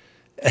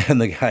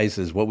 And the guy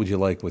says, "What would you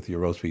like with your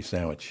roast beef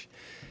sandwich?"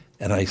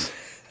 And I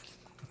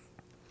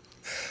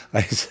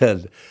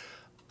said,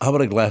 "How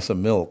about a glass of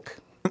milk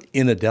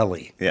in a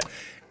deli?" Yeah.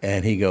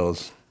 And he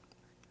goes,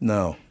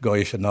 "No,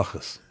 goyish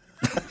anachas."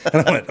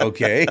 And I went,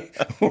 "Okay,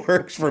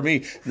 works for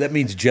me." That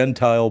means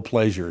Gentile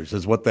pleasures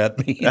is what that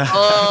means.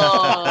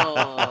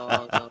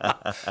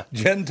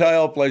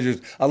 Gentile pleasures.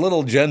 A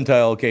little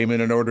Gentile came in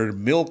and ordered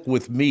milk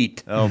with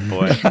meat. Oh,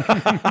 boy.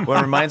 Well,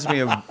 it reminds me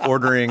of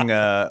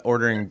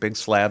ordering big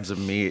slabs of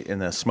meat in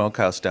the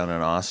smokehouse down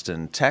in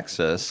Austin,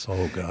 Texas.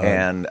 Oh, God.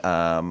 And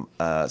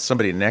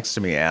somebody next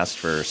to me asked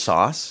for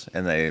sauce,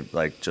 and they,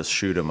 just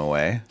shoot him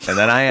away. And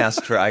then I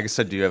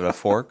said, "Do you have a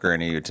fork or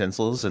any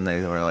utensils?" And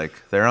they were like,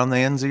 "They're on the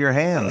ends of your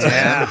hands,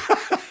 man."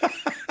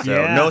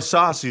 So no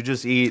sauce, you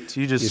just eat.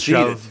 You just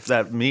shove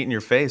that meat in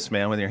your face,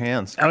 man, with your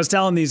hands. I was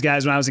telling these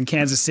guys when I was in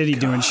Kansas City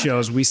doing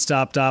shows, we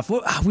stopped off.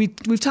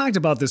 We've talked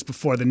about this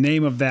before. The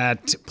name of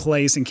that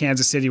place in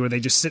Kansas City where they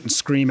just sit and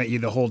scream at you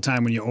the whole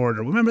time when you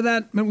order. Remember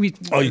that?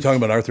 You're talking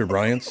about Arthur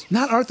Bryant's?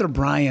 Not Arthur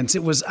Bryant's.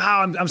 It was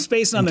I'm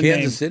spacing on the name.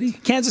 Kansas City?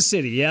 Kansas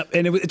City. Yep.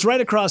 And it's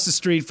right across the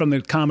street from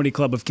the Comedy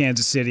Club of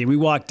Kansas City. We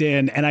walked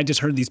in, and I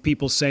just heard these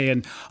people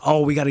saying,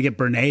 "Oh, we got to get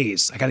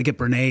Bernays. I got to get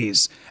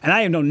Bernays." And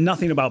I know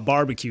nothing about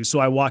barbecue, so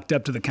I walked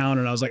up to the counter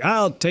and I was like,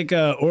 "I'll take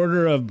a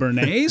order of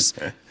Bernays."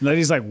 And the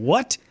lady's like,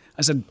 "What?"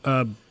 I said,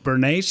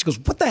 Bernays. She goes,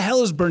 "What the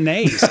hell is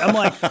Bernays?" I'm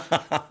like,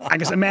 I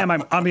guess,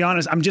 "Ma'am, I'll be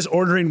honest, I'm just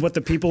ordering what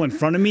the people in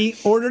front of me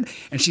ordered."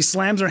 And she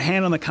slams her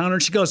hand on the counter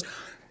and she goes,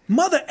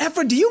 "Mother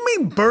effer, do you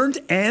mean burnt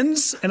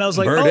ends?" And I was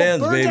like, burnt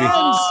ends, burnt baby. ends.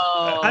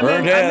 Oh. I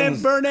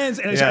meant burnt ends.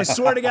 And I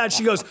swear to God,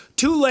 she goes,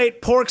 "Too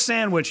late, pork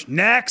sandwich,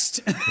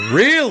 next."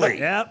 Really?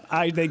 Yep.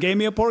 They gave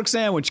me a pork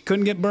sandwich.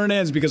 Couldn't get burnt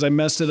ends because I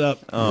messed it up.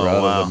 Oh,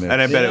 wow. And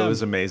I bet it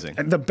was amazing.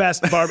 And the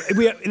best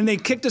and they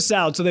kicked us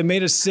out, so they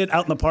made us sit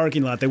out in the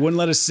parking lot. They wouldn't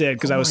let us sit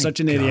because I was such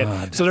an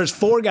idiot. So there's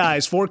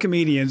 4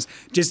 comedians,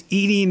 just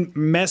eating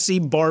messy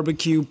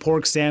barbecue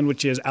pork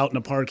sandwiches out in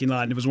the parking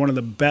lot. And it was one of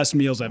the best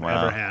meals I've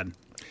ever had.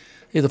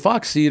 Is the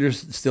Fox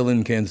Theater's still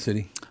in Kansas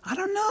City? I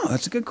don't know.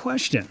 That's a good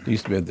question. It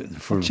used to be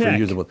for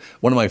years.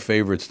 One of my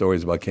favorite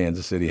stories about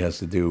Kansas City has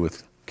to do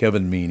with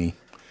Kevin Meaney,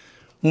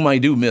 whom I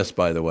do miss,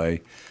 by the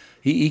way.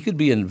 He could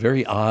be a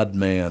very odd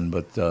man,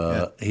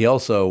 but he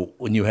also,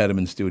 when you had him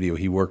in studio,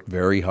 he worked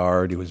very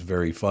hard. He was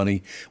very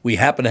funny. We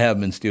happened to have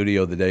him in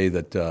studio the day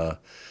that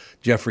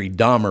Jeffrey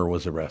Dahmer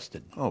was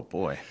arrested. Oh,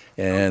 boy.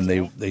 And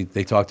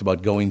they talked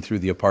about going through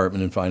the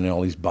apartment and finding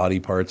all these body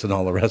parts and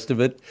all the rest of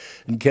it.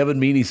 And Kevin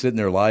Meaney's sitting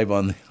there live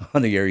on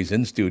the air. He's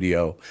in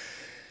studio.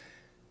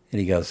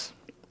 And he goes,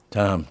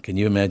 Tom, can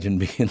you imagine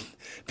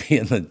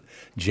being the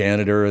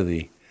janitor or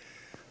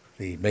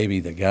maybe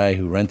the guy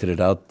who rented it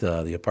out,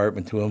 the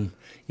apartment to him?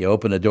 You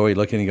open the door, you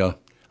look in and you go,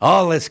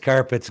 all this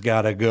carpet's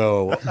got to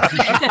go.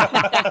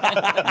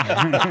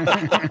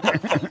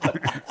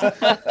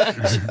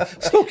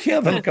 So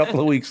Kevin, a couple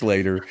of weeks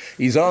later,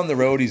 he's on the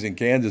road. He's in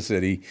Kansas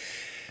City,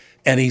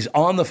 and he's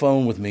on the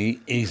phone with me.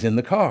 He's in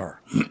the car.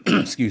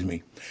 Excuse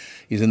me.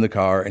 He's in the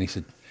car, and he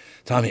said,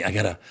 Tommy,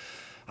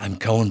 I'm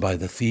going by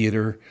the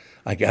theater.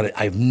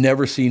 I've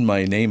never seen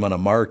my name on a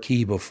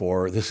marquee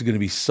before. This is going to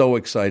be so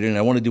exciting. And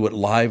I want to do it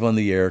live on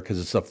the air because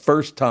it's the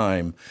first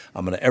time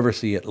I'm going to ever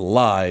see it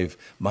live,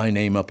 my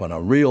name up on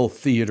a real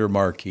theater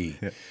marquee.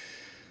 Yeah.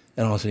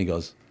 And all of a sudden he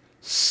goes,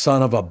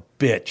 son of a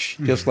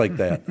bitch, just like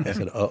that. I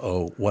said,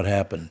 uh-oh, what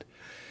happened?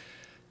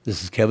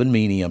 This is Kevin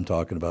Meaney I'm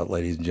talking about,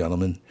 ladies and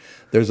gentlemen.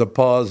 There's a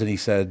pause, and he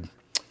said,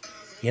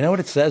 you know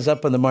what it says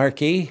up on the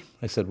marquee?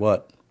 I said,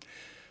 what?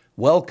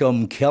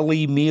 Welcome,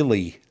 Kelly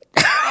Mealy.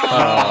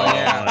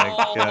 Oh,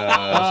 my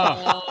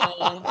gosh.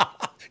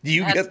 Do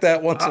you get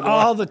that once in a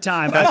while? All the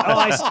time.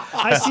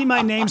 I see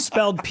my name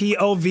spelled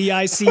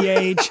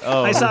Povich.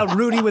 I saw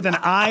Rudy with an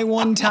I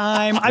one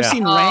time. I've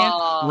seen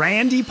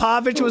Randy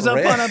Pavich was up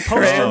on a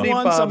poster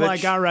once. I'm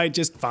like, all right,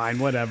 just fine,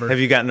 whatever. Have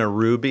you gotten a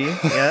Ruby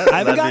yet? I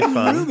haven't gotten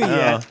Ruby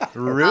yet.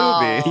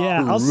 Ruby.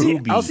 Yeah,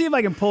 I'll see if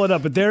I can pull it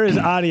up. But there is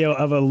audio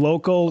of a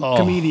local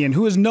comedian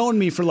who has known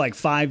me for like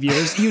 5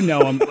 years. You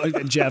know him,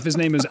 Jeff. His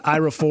name is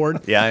Ira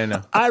Ford. Yeah, I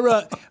know.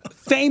 Ira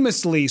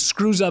famously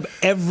screws up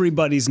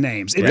everybody's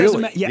names. It really?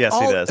 doesn't matter. Yeah, yes,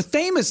 he does.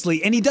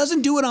 Famously, and he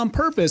doesn't do it on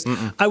purpose.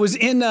 Mm-mm. I was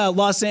in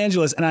Los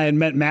Angeles, and I had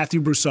met Matthew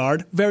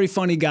Broussard, very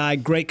funny guy,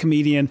 great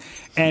comedian,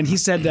 and he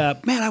said,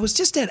 man, I was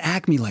just at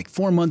Acme like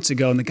 4 months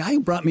ago, and the guy who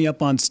brought me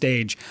up on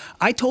stage,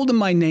 I told him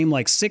my name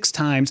like 6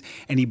 times,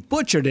 and he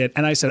butchered it,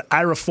 and I said,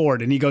 Ira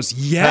Ford, and he goes,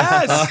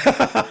 yes!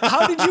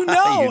 How did you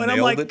know? And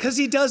I'm like, because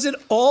he does it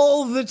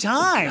all the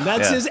time.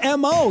 That's his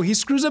M.O. He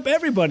screws up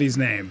everybody's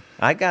name.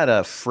 I got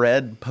a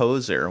Fred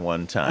Pfoser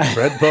one time.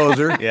 Fred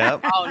Pfoser?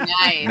 Yep. Oh,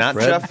 nice. Not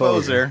Fred Jeff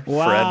Pfoser.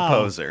 Wow. Fred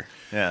Pfoser.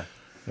 Yeah.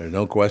 There's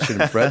no question.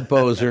 Fred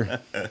Pfoser.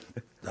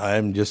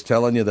 I'm just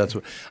telling you that's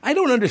what. I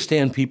don't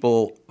understand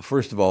people,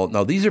 first of all.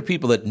 Now, these are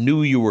people that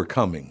knew you were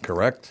coming,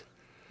 correct?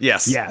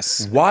 Yes.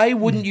 Yes. Why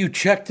wouldn't you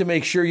check to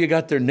make sure you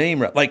got their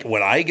name right? Like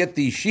when I get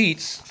these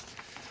sheets,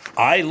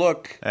 I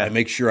look, I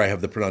make sure I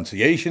have the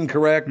pronunciation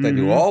correct. I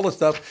do all the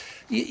stuff.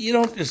 You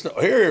don't just,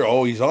 here,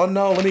 he's on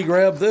now, let me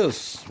grab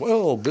this.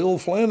 Well, Bill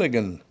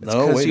Flanagan. It's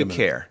because you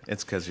care.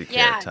 It's because you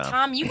care, Tom.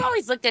 Tom, you've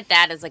always looked at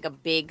that as like a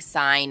big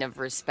sign of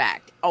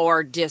respect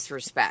or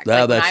disrespect.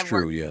 That's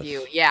true, yes.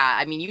 Yeah,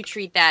 I mean, you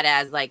treat that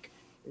as like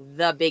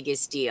the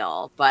biggest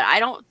deal. But I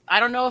don't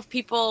know if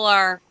people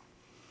are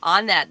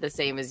on that the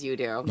same as you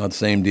do. Not the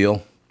same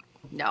deal?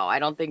 No, I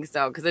don't think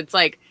so. Because it's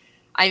like,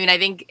 I mean, I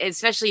think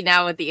especially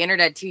now with the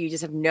internet too, you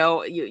just have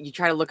you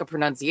try to look up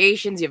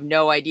pronunciations. You have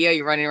no idea.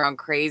 You're running around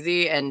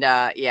crazy. And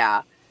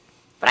yeah,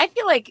 but I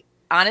feel like,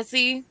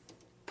 honestly,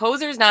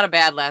 Poser's not a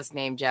bad last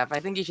name, Jeff. I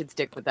think you should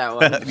stick with that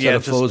one. Yeah,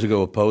 Pfoser,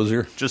 go with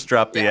Poser. Just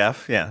drop the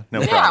F. Yeah, no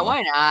problem. Yeah,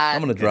 why not?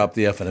 I'm going to drop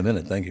the F in a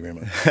minute. Thank you very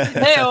much.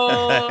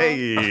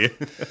 Hey.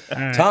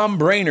 Tom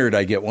Barnard,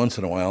 I get once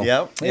in a while.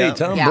 Yep. Hey,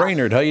 Tom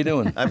Barnard, how you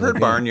doing? I've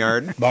heard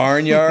Barnard.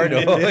 Barnyard?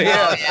 Oh,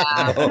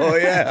 yeah. Oh,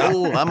 yeah.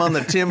 Oh, I'm on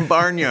the Tim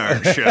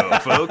Barnyard show,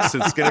 folks.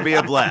 It's going to be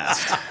a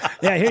blast.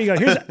 Yeah, here you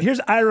go. Here's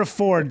Ira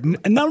Ford.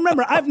 Now,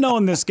 remember, I've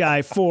known this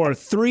guy for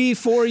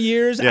 3-4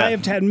 years. Yeah. I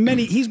have had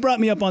he's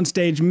brought me up on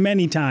stage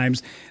many times.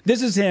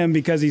 This is him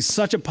because he's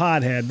such a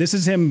pothead. This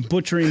is him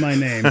butchering my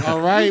name.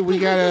 All right, we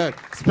got a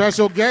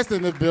special guest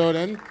in the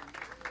building.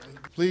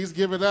 Please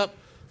give it up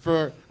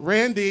for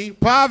Randy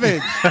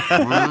Pavich.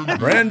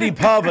 Randy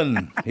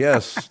Pavin.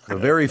 Yes, the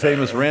very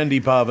famous Randy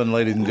Pavin,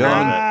 ladies and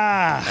gentlemen.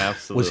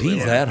 Absolutely. Was he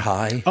that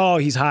high? Oh,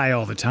 he's high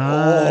all the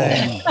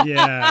time.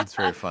 Yeah. That's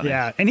very funny.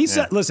 Yeah, and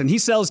listen, he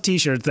sells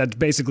T-shirts that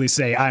basically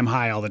say I'm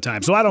high all the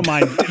time, so I don't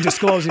mind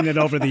disclosing it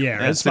over the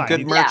air. It's a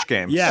good merch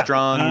game. Yeah.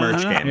 Strong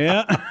merch game.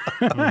 Yeah.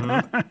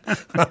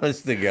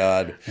 Honest to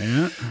God.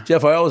 Yeah.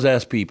 Jeff, I always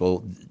ask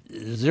people,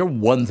 is there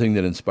one thing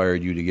that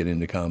inspired you to get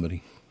into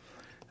comedy?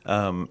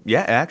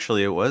 Yeah,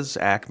 actually, it was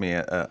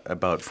Acme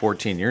about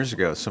 14 years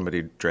ago.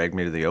 Somebody dragged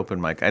me to the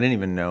open mic. I didn't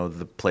even know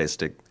the place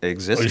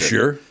existed. Oh,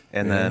 sure?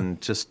 And then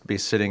just be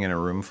sitting in a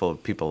room full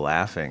of people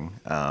laughing.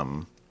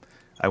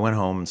 I went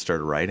home and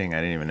started writing. I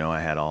didn't even know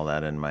I had all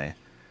that in my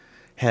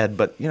head.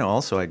 But,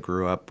 also I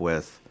grew up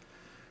with,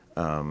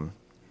 Groucho.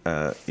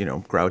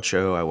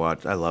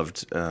 I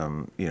loved,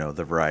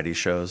 the variety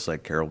shows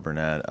like Carol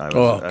Burnett. I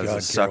was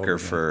a sucker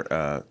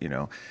for,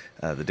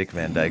 the Dick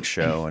Van Dyke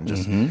Show and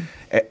just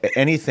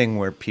anything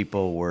where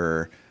people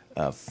were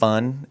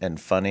fun and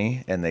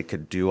funny, and they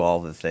could do all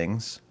the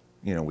things.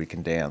 We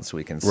can dance,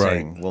 we can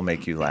sing, we'll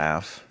make you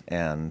laugh,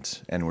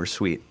 and we're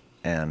sweet.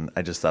 And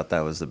I just thought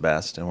that was the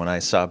best. And when I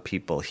saw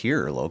people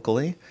here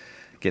locally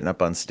getting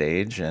up on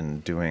stage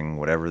and doing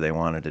whatever they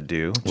wanted to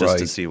do just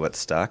to see what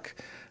stuck,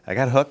 I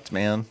got hooked,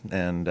 man.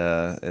 And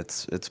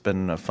it's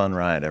been a fun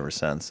ride ever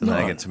since. And then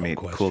I get to meet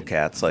cool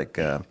cats like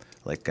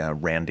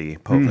Randy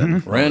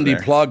Povin. Randy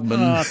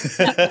Plogman.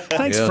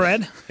 Thanks,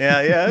 Fred.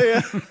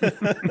 Yeah.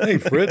 Hey,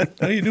 Fred.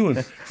 How you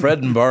doing?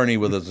 Fred and Barney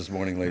with us this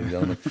morning, ladies and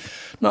gentlemen.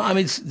 No, I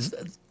mean,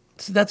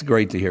 that's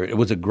great to hear. It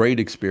was a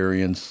great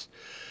experience.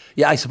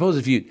 Yeah, I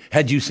suppose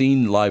had you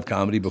seen live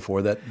comedy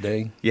before that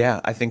day?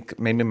 Yeah, I think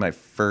maybe my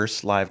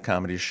first live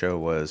comedy show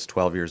was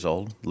 12 years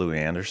old, Louis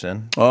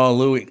Anderson. Oh,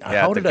 Louis.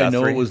 Yeah, how did I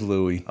know it was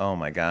Louis? Oh,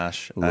 my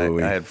gosh.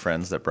 Louis. I had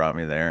friends that brought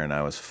me there, and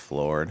I was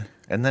floored.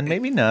 And then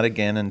maybe not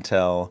again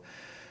until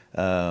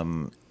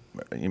early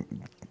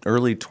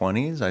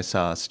 20s. I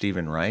saw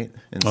Stephen Wright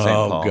in St.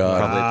 Paul. God.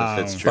 Probably at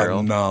the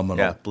Fitzgerald. Phenomenal.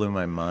 Yeah, blew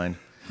my mind.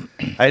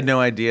 I had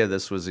no idea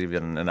this was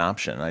even an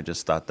option. I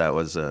just thought that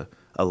was a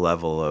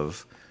level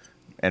of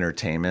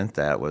entertainment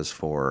that was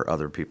for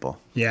other people.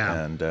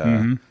 Yeah.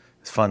 And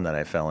it's fun that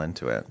I fell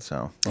into it.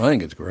 So I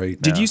think it's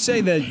great. Did you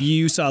say that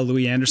you saw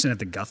Louis Anderson at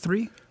the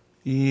Guthrie?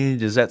 Yeah,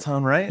 does that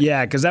sound right?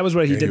 Yeah, because that was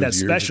where he did that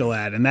special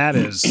at, and that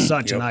is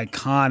such an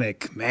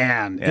iconic,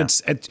 man. Yeah.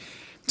 It's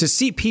to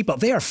see people,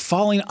 they are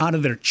falling out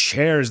of their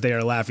chairs. They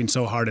are laughing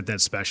so hard at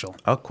that special.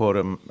 I'll quote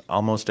him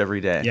almost every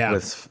day Yeah.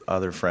 with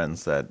other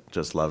friends that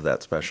just love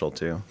that special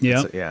too.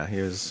 Yeah. Yeah, he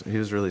was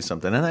really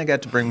something. And I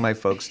got to bring my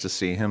folks to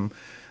see him,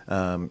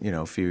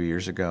 a few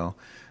years ago,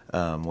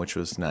 which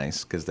was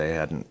nice because they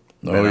hadn't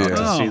been out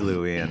to see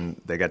Louis,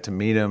 and they got to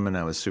meet him, and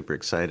I was super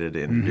excited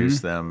to introduce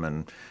them.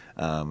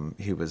 And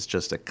he was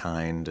just a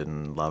kind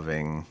and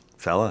loving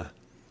fella.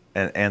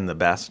 And the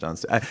best on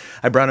stage.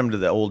 I brought him to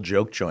the old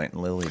joke joint in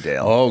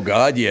Lilydale. Oh,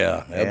 God,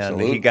 yeah.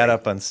 Absolutely. And he got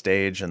up on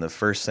stage, and the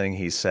first thing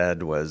he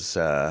said was,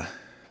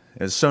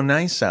 "It's so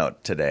nice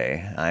out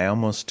today. I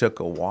almost took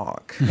a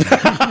walk."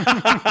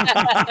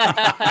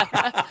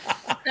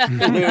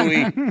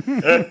 Louis.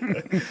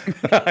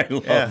 I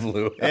love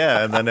Louis.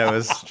 Yeah, and then it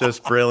was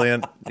just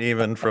brilliant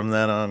even from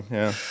then on.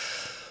 Yeah.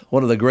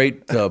 One of the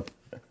great,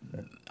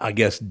 I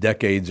guess,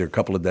 decades or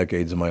couple of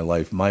decades of my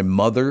life, my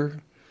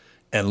mother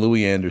and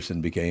Louis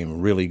Anderson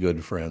became really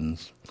good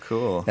friends.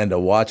 Cool. And to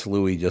watch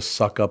Louis just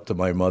suck up to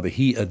my mother,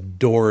 he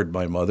adored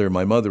my mother.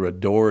 My mother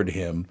adored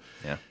him.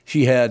 Yeah.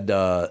 She had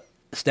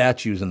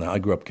statues I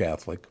grew up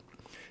Catholic,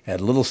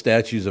 had little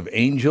statues of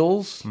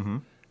angels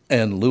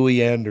and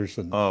Louis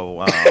Anderson. Oh,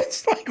 wow.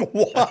 It's like,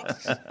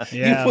 what?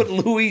 Yeah. You put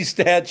Louis'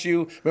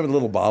 statue, remember the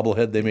little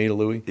bobblehead they made of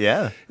Louis?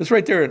 Yeah. It's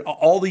right there, and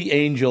all the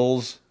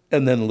angels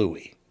and then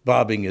Louis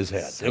bobbing his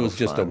head. So it was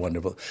just a fun.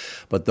 wonderful.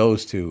 But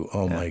those two,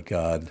 my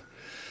God.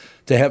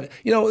 To have,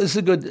 this is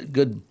a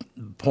good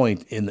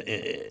point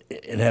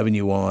in having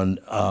you on.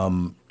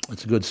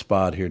 It's a good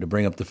spot here to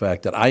bring up the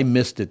fact that I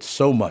missed it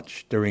so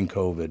much during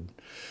COVID.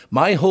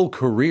 My whole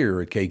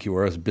career at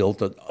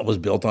KQRS was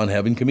built on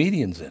having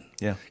comedians in.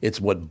 Yeah. It's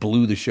what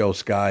blew the show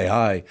sky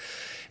high.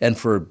 And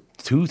for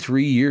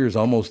 2-3 years,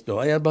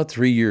 about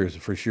 3 years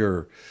for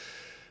sure,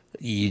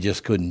 you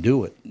just couldn't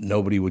do it.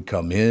 Nobody would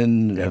come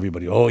in. Yeah.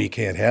 Everybody, you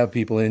can't have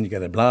people in. You got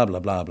to blah, blah,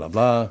 blah, blah,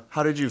 blah.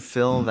 How did you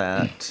fill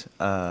that?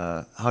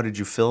 How did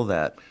you fill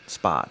that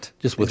spot?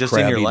 Just with just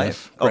crabbiness. In your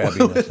life.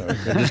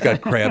 Crabbiness. I just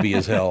got crabby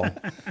as hell.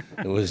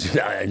 It was,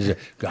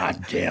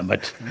 God damn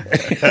it.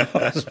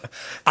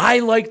 I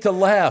like to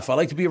laugh. I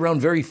like to be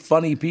around very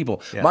funny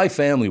people. Yeah. My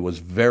family was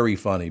very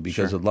funny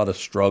because of a lot of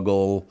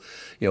struggle,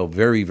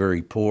 very,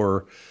 very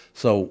poor.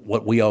 So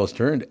what we always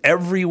turned,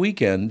 every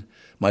weekend,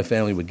 my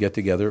family would get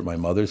together at my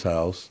mother's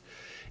house,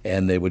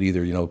 and they would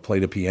either, play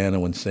the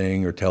piano and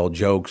sing or tell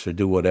jokes or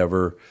do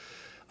whatever.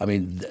 I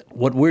mean,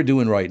 what we're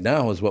doing right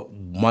now is what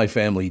my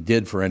family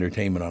did for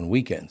entertainment on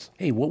weekends.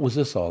 Hey, what was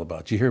this all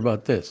about? Did you hear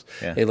about this?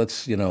 Yeah. Hey,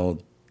 let's,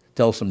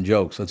 tell some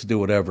jokes. Let's do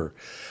whatever.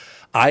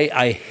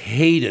 I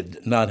hated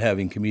not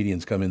having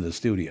comedians come into the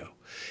studio.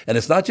 And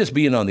it's not just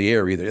being on the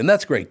air either. And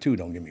that's great, too,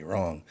 don't get me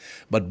wrong.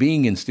 But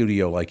being in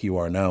studio like you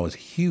are now is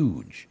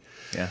huge.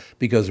 Yeah.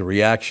 Because the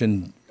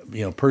reaction,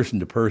 person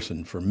to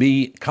person. For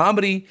me,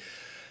 comedy,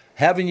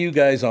 having you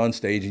guys on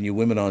stage and you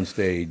women on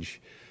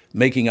stage,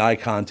 making eye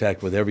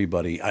contact with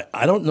everybody,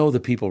 I don't know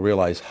that people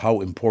realize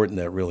how important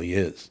that really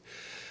is.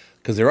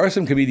 Because there are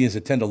some comedians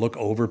that tend to look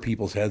over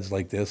people's heads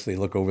like this. They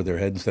look over their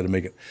head instead of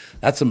making.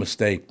 That's a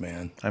mistake,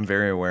 man. I'm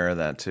very aware of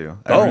that, too.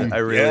 I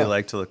really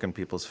like to look in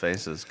people's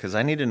faces because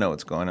I need to know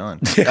what's going on.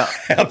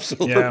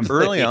 Absolutely. Yeah.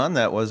 Early on,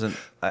 that wasn't.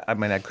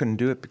 I couldn't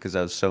do it because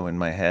I was so in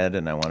my head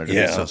and I wanted to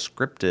be so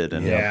scripted.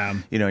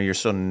 And, you're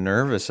so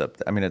nervous up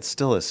there. I mean, it's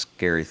still a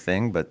scary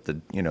thing, but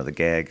the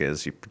gag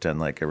is you pretend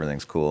like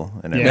everything's cool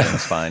and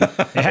everything's fine.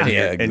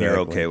 And you're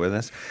okay with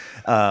this.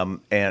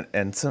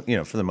 And so,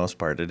 for the most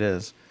part, it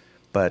is.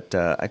 But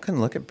I couldn't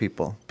look at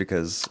people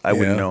because I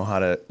wouldn't know how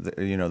to,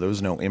 there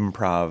was no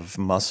improv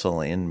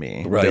muscle in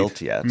me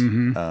built yet.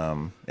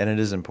 Mm-hmm. And it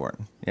is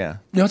important. Yeah.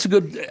 That's a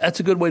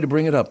good way to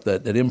bring it up,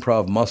 that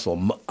improv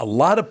muscle. A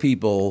lot of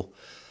people,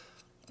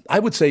 I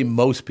would say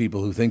most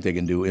people who think they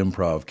can do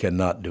improv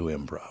cannot do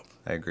improv.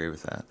 I agree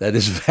with that. That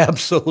is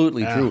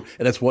absolutely true.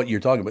 And that's what you're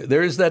talking about.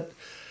 There is that,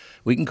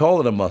 we can call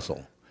it a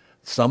muscle.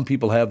 Some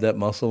people have that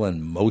muscle,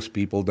 and most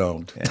people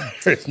don't. Yeah.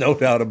 There's no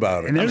doubt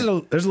about it. And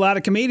there's a lot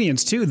of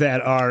comedians, too,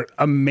 that are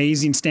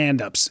amazing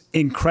stand-ups,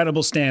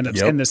 incredible stand-ups.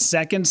 Yep. And the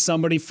second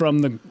somebody from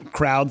the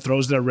crowd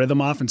throws their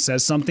rhythm off and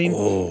says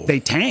something,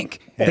 they tank.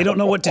 Yeah. They don't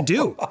know what to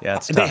do. Yeah,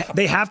 it's tough.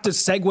 They have to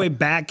segue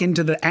back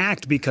into the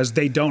act because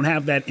they don't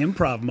have that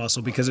improv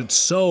muscle because it's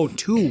so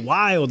two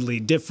wildly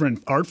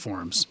different art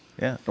forms.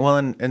 Yeah, well,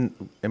 and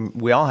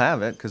we all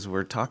have it because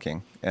we're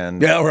talking,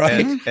 and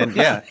and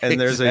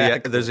there's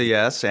a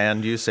yes,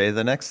 and you say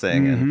the next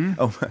thing.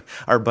 Mm-hmm. And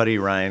our buddy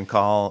Ryan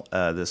Call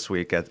this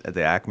week at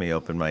the Acme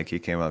open mic, he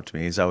came up to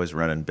me. He's always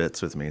running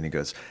bits with me, and he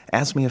goes,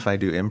 "Ask me if I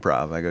do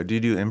improv." I go, "Do you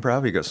do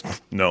improv?" He goes,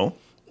 "No."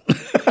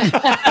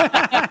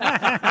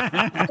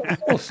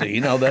 We'll see.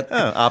 Now that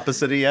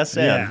opposite of yes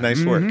and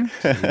nice work.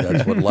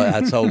 Mm-hmm.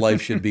 That's how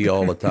life should be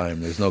all the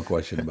time. There's no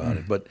question about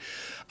it. But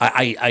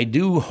I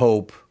do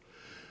hope.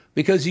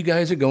 Because you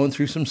guys are going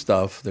through some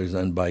stuff,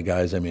 and by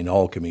guys I mean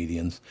all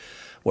comedians,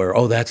 where,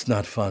 that's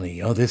not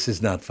funny, this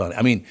is not funny.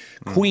 I mean,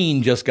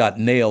 Queen just got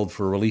nailed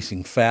for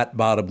releasing Fat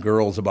Bottom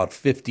Girls about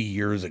 50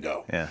 years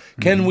ago. Yeah.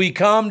 Can we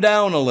calm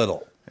down a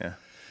little? Yeah.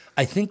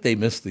 I think they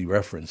missed the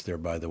reference there,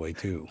 by the way,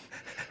 too,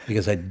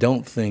 because I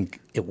don't think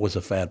it was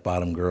a fat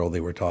bottom girl they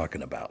were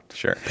talking about.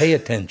 Sure. Pay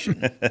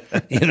attention.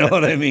 You know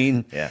what I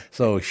mean? Yeah.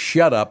 So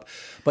shut up.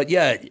 But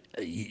yeah,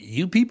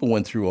 you people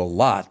went through a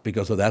lot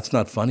because that's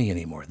not funny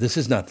anymore. This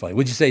is not funny.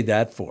 What'd you say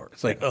that for?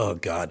 It's like, oh,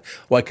 God.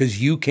 Why?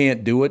 Because you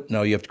can't do it?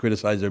 Now you have to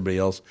criticize everybody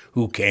else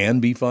who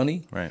can be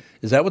funny? Right.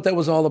 Is that what that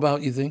was all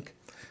about, you think?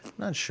 I'm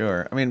not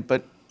sure. I mean,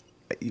 but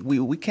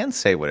we can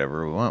say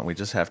whatever we want. We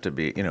just have to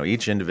be,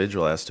 each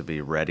individual has to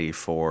be ready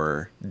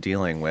for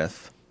dealing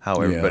with how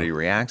everybody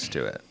reacts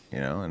to it.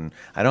 And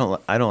I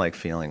don't like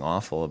feeling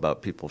awful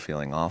about people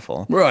feeling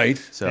awful. Right.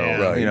 So,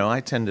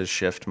 I tend to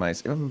shift my,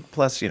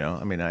 plus, I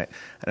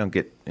don't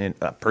get in,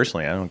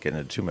 personally, I don't get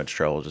into too much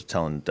trouble just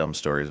telling dumb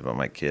stories about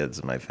my kids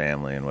and my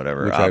family and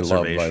whatever which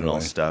observational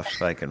stuff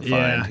I can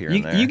find here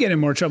and there. You get in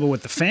more trouble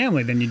with the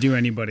family than you do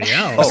anybody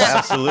else. Oh,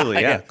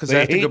 absolutely, yeah. Because I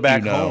have to go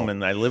back home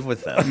and I live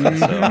with them.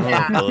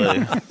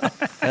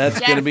 That's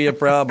going to be a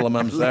problem.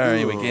 I'm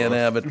sorry. We can't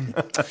have it.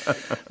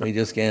 We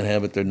just can't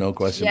have it. There's no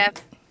question. Jeff,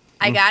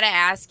 I got to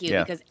ask you,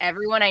 because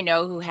everyone I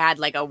know who had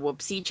like a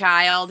whoopsie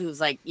child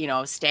who's like,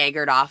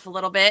 staggered off a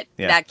little bit,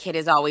 that kid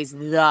is always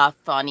the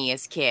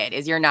funniest kid.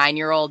 Is your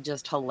 9-year-old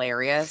just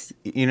hilarious?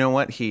 You know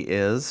what? He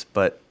is,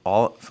 but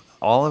all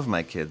of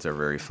my kids are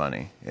very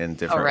funny in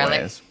different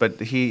ways. But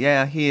he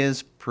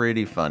is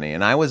pretty funny.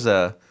 And I was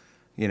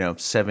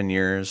 7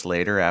 years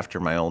later after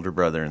my older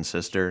brother and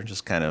sister,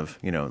 just kind of,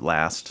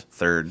 last,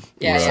 third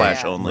 /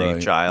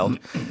 only child.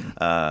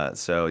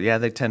 So,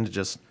 they tend to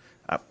just...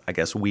 I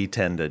guess we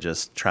tend to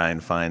just try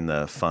and find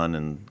the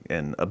fun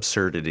and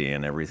absurdity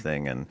and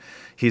everything, and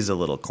he's a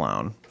little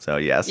clown. So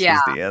yes, is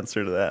the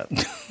answer to that.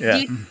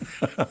 Yeah.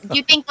 Do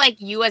you think,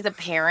 like, you as a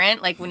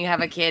parent, like when you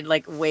have a kid,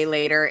 like way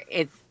later,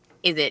 is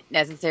it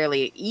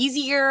necessarily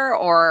easier,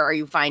 or are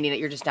you finding that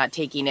you're just not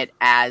taking it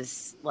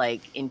as like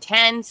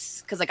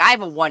intense? Because like I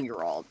have a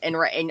 1-year-old, and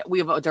we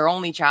have their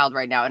only child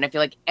right now, and I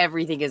feel like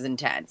everything is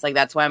intense. Like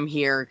that's why I'm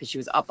here, because she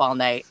was up all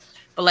night.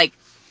 But like.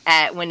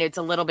 When it's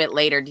a little bit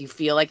later, do you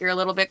feel like you're a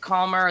little bit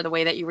calmer, or the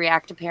way that you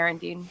react to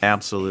parenting?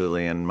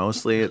 Absolutely, and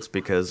mostly it's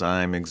because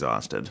I'm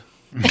exhausted.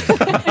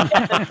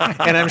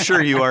 And I'm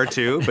sure you are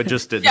too, but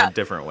just in a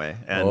different way.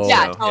 And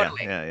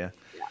totally. Yeah.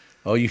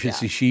 Oh, you should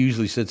see. She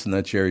usually sits in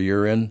that chair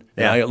you're in.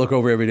 And I look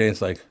over every day, and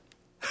it's like...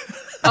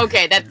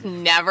 Okay, that's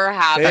never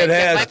happened. It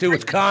has, too.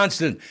 It's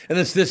constant. And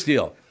it's this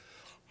deal.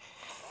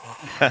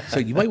 So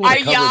you might want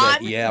to cover that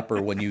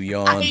yapper when you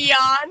yawn. I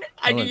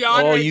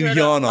yawn. Oh, you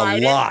yawn a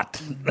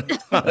lot.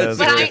 But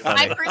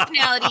my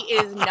personality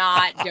is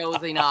not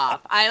dozing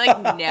off. I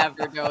like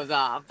never doze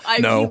off.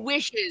 He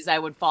wishes I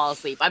would fall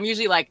asleep. I'm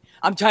usually like,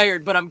 I'm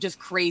tired, but I'm just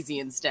crazy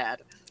instead.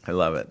 I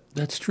love it.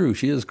 That's true.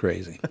 She is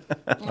crazy.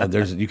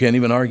 You can't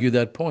even argue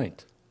that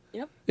point.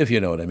 Yep. If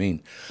you know what I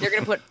mean. They're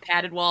going to put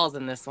padded walls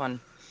in this one.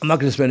 I'm not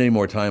going to spend any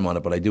more time on it,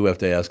 but I do have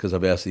to ask, because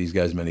I've asked these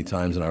guys many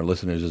times and our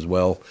listeners as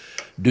well.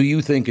 Do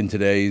you think in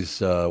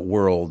today's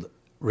world,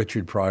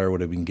 Richard Pryor would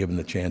have been given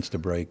the chance to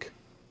break?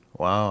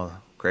 Wow,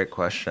 great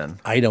question.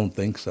 I don't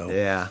think so.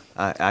 Yeah,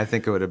 I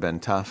think it would have been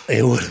tough.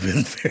 It would have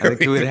been very I think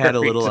we would have had a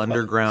little tough.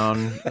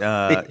 Underground,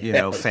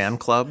 fan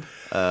club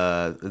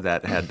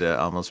that had to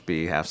almost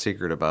be half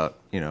secret about,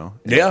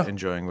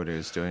 enjoying what he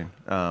was doing.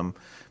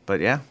 But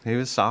yeah, he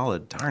was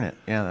solid. Darn it.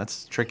 Yeah,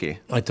 that's tricky.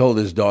 I told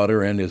his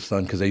daughter and his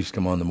son, because they used to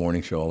come on the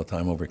morning show all the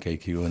time over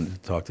KQ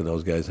and talk to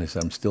those guys, and I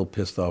said, I'm still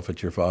pissed off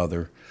at your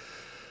father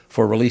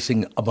for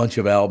releasing a bunch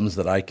of albums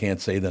that I can't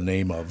say the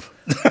name of.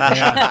 Like,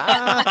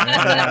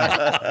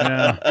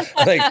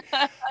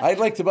 I'd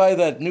like to buy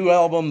that new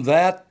album,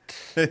 that.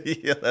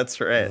 Yeah, that's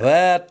right.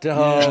 That,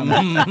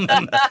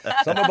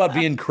 something about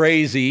being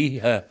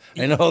crazy. I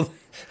know.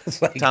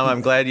 It's like, Tom, I'm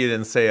glad you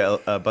didn't say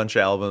a bunch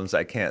of albums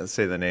I can't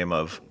say the name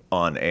of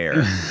on air.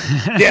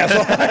 Yeah,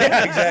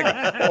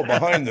 exactly. Oh,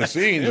 behind the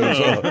scenes,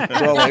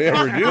 that's all I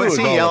ever do. What's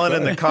he yelling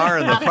in the car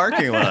in the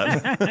parking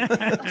lot?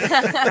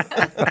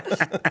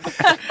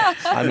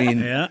 I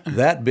mean,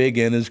 that Big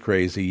N is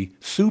crazy.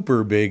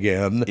 Super Big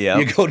N. Yep.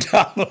 You go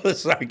down the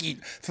list. Like,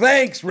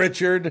 thanks,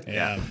 Richard.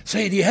 Yeah.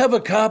 Say, do you have a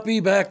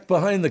copy back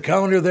behind the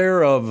counter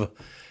there of...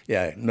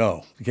 Yeah,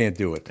 no, you can't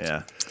do it.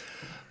 Yeah.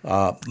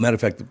 Matter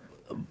of fact,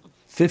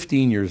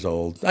 15 years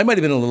old. I might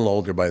have been a little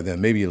older by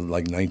then, maybe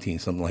like 19,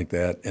 something like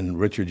that. And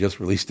Richard just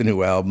released a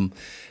new album.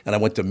 And I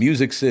went to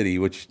Music City,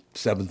 which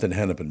 7th and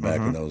Hennepin back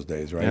in those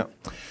days, right? Yep.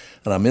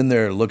 And I'm in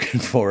there looking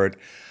for it,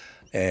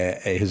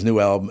 his new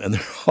album. And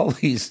there are all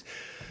these,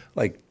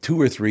 like 2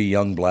 or 3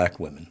 young black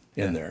women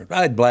in there.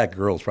 I had black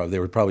girls probably. They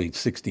were probably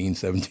 16,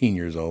 17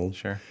 years old.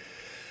 Sure.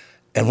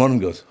 And one of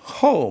them goes,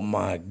 oh,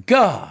 my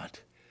God.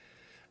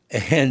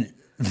 And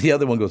the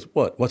other one goes,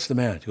 what? What's the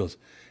matter? She goes,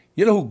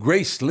 you know who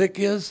Grace Slick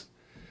is?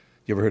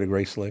 You ever heard of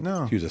Grace Slick?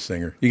 No. She was a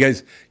singer. You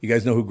guys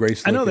know who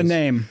Grace Slick is? I know the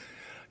name.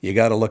 You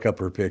got to look up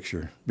her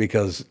picture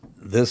because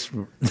this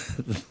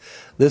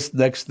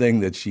next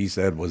thing that she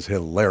said was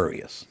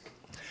hilarious.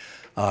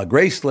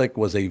 Grace Slick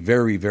was a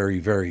very, very,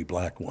 very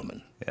black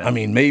woman. Yeah. I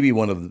mean, maybe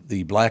one of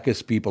the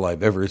blackest people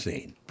I've ever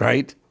seen,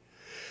 right?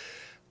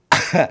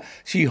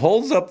 She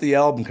holds up the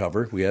album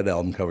cover. We had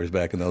album covers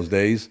back in those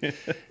days.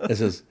 And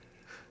says,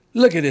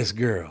 look at this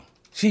girl.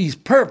 She's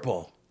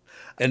purple.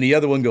 And the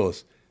other one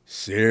goes,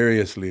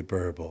 seriously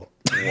purple.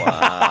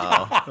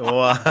 Wow.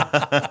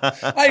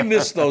 I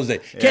miss those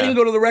days. Can't even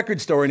go to the record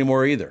store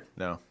anymore either.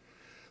 No.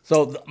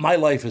 So my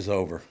life is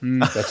over.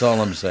 That's all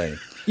I'm saying.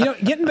 You know,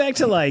 getting back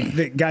to like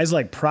the guys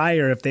like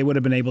Pryor, if they would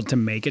have been able to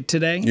make it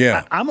today.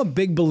 Yeah. I'm a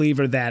big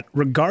believer that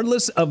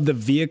regardless of the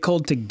vehicle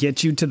to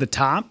get you to the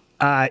top,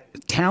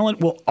 talent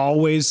will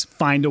always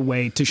find a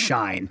way to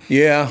shine.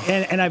 Yeah.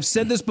 And I've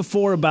said this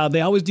before about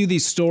they always do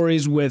these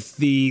stories with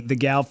the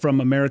gal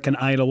from American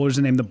Idol. What was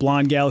her name? The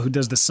blonde gal who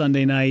does the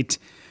Sunday night.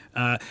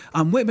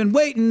 I've been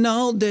waiting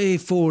all day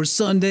for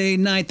Sunday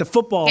night. The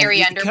football.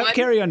 Carrie Underwood.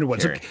 Carrie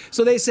Underwood.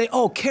 So they say,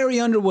 oh, Carrie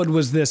Underwood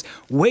was this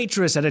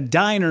waitress at a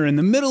diner in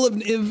the middle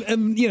of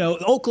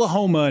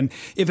Oklahoma, and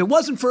if it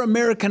wasn't for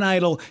American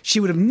Idol, she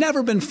would have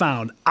never been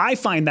found. I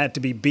find that to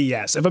be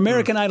BS. If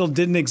American Idol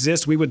didn't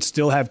exist, we would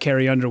still have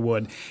Carrie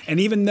Underwood. And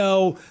even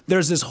though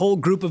there's this whole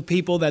group of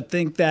people that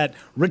think that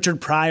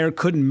Richard Pryor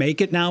couldn't make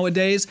it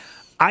nowadays,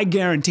 I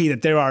guarantee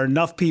that there are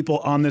enough people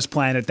on this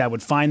planet that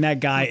would find that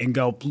guy and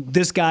go,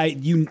 this guy,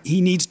 he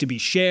needs to be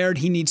shared.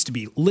 He needs to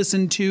be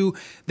listened to.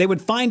 They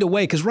would find a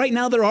way. Because right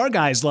now there are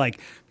guys like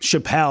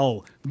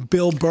Chappelle,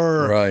 Bill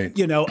Burr, right.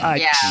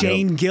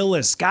 Shane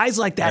Gillis, guys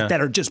like that that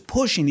are just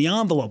pushing the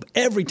envelope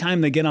every time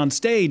they get on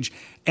stage.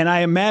 And I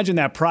imagine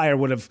that Pryor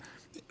would have,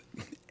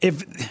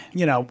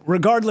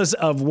 regardless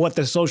of what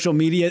the social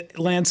media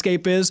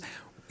landscape is,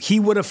 he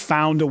would have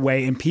found a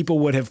way and people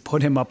would have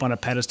put him up on a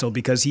pedestal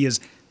because he is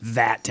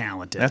that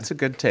talented. That's a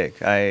good take.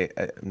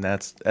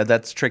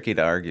 That's tricky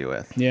to argue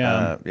with.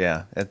 Yeah.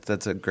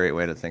 That's a great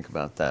way to think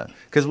about that.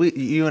 Because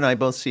you and I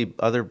both see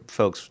other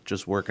folks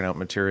just working out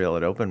material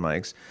at open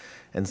mics,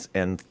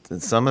 and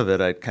some of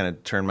it I kind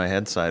of turn my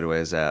head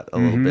sideways at a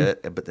little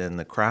bit, but then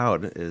the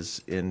crowd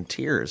is in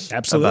tears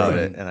about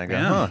it, and I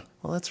go,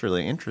 well, that's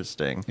really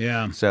interesting.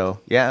 Yeah. So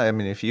I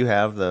mean, if you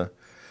have the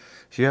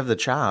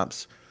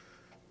chops,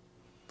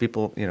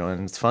 people,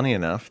 and it's funny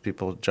enough,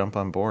 people jump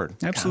on board.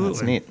 Absolutely.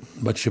 That's neat.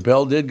 But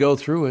Chappelle did go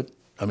through it.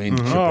 I mean,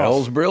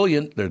 Chappelle's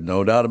brilliant. There's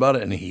no doubt about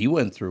it. And he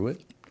went through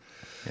it.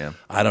 Yeah.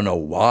 I don't know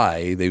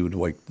why they would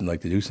like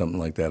to do something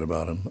like that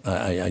about him.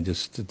 I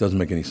just, it doesn't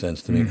make any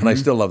sense to me. And I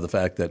still love the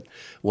fact that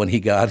when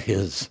he got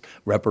his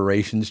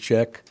reparations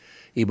check,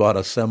 he bought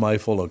a semi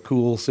full of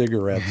Cool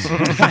cigarettes.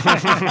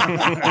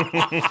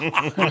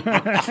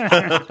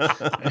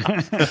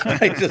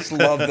 I just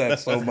love that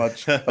so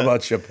much about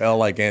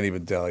Chappelle, I can't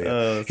even tell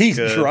you. He's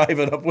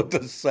driving up with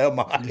the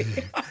semi.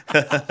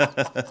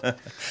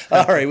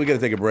 All right, we got to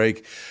take a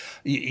break.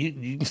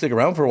 You can stick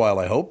around for a while,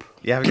 I hope.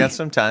 Yeah, I've got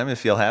some time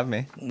if you'll have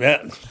me.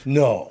 Yeah,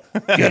 no.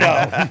 Get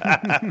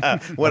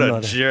out. What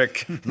a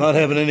jerk. Not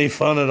having any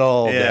fun at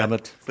all, damn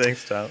it.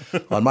 Thanks, Tom.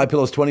 On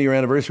MyPillow's 20-year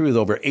anniversary, with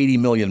over 80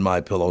 million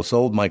MyPillow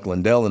sold, Mike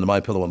Lindell and the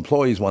MyPillow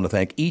employees want to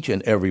thank each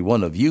and every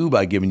one of you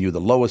by giving you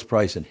the lowest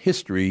price in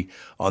history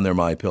on their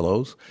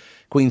MyPillows.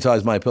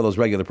 Queen-size MyPillow's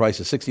regular price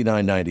is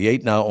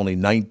 $69.98, now only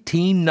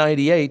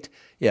 $19.98.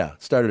 Yeah,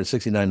 it started at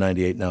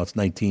 $69.98, now it's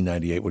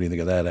 $19.98. What do you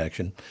think of that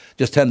action?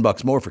 Just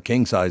 $10 more for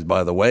king size,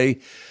 by the way.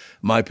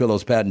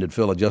 MyPillow's patented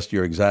fill adjusts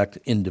your exact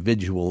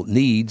individual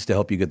needs to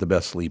help you get the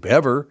best sleep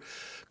ever.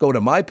 Go to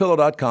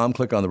MyPillow.com,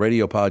 click on the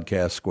radio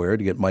podcast square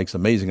to get Mike's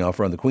amazing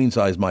offer on the queen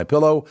size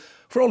MyPillow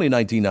for only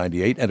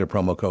 $19.98. Enter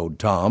promo code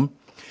TOM.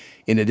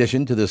 In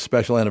addition to this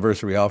special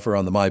anniversary offer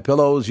on the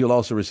MyPillows, you'll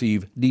also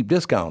receive deep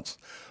discounts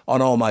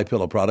on all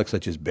MyPillow products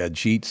such as bed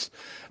sheets,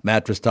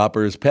 mattress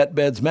toppers, pet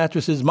beds,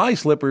 mattresses, My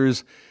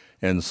Slippers,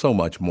 and so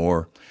much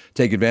more.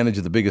 Take advantage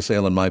of the biggest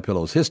sale in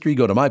MyPillow's history.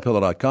 Go to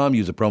MyPillow.com,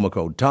 use the promo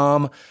code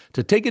TOM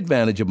to take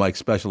advantage of Mike's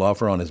special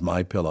offer on his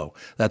MyPillow.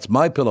 That's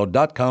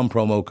MyPillow.com,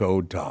 promo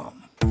code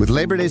TOM. With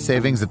Labor Day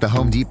savings at the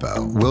Home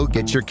Depot, we'll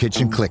get your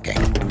kitchen clicking.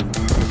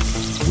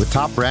 With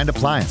top brand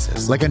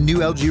appliances, like a new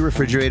LG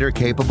refrigerator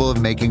capable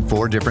of making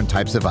 4 different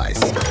types of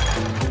ice.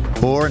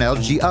 Or an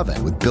LG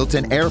oven with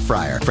built-in air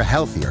fryer for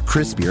healthier,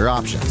 crispier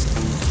options.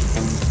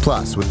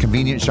 Plus, with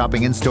convenient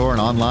shopping in-store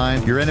and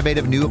online, your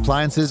innovative new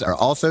appliances are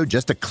also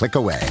just a click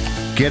away.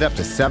 Get up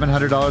to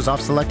 $700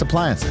 off select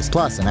appliances,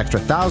 plus an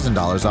extra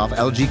 $1,000 off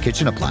LG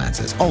kitchen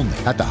appliances, only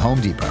at the Home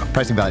Depot.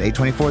 Pricing valid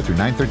 8/24 through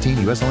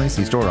 9/13, U.S. only.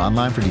 See store or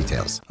online for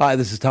details. Hi,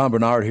 this is Tom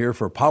Barnard here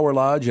for Power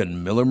Lodge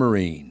and Miller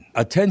Marine.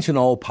 Attention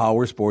all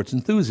power sports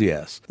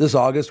enthusiasts. This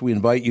August, we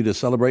invite you to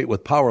celebrate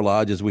with Power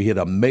Lodge as we hit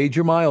a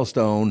major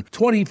milestone,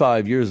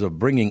 25 years of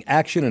bringing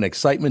action and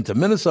excitement to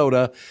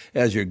Minnesota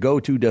as your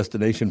go-to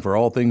destination for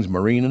all things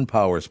marine and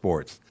power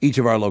sports. Each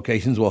of our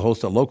locations will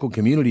host a local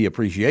community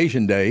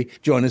appreciation day.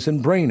 Join us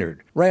in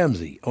Brainerd,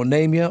 Ramsey,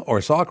 Onamia,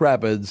 or Sauk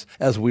Rapids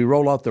as we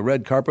roll out the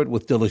red carpet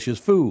with delicious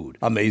food,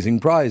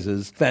 amazing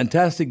prizes,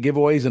 fantastic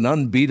giveaways, and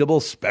unbeatable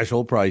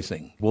special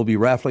pricing. We'll be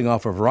raffling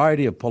off a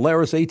variety of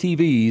Polaris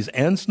ATVs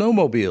and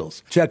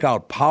snowmobiles. Check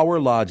out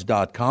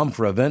PowerLodge.com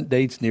for event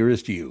dates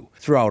nearest you.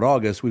 Throughout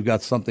August, we've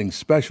got something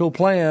special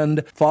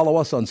planned. Follow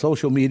us on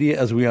social media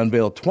as we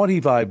unveil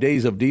 25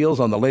 days of deals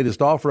on the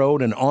latest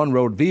off-road and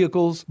on-road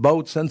vehicles,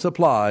 boats, and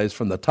supplies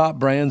from the top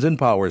brands in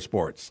power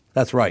sports.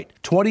 That's right,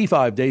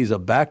 25 days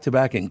of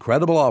back-to-back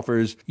incredible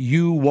offers.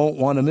 You won't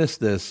want to miss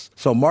this.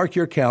 So mark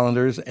your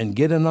calendars and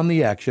get in on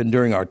the action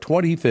during our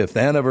 25th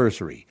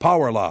anniversary.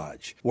 Power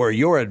Lodge, where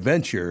your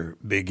adventure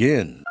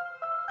begins.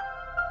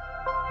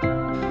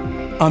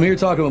 I'm here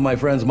talking with my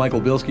friends Michael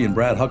Bilski and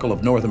Brad Huckle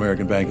of North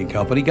American Banking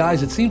Company.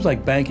 Guys, it seems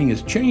like banking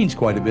has changed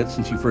quite a bit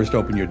since you first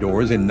opened your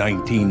doors in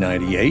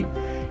 1998.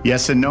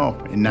 Yes and no.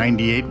 In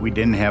 98, we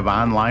didn't have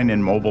online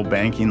and mobile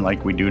banking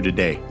like we do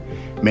today.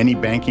 Many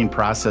banking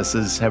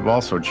processes have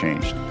also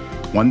changed.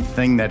 One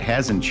thing that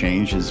hasn't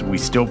changed is we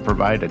still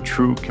provide a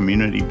true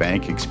community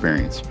bank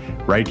experience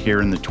right here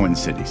in the Twin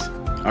Cities.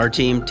 Our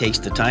team takes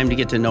the time to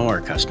get to know our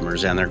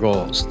customers and their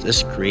goals.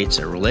 This creates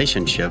a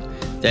relationship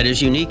that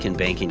is unique in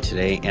banking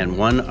today and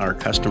one our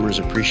customers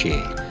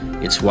appreciate.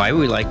 It's why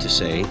we like to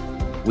say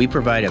we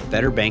provide a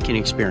better banking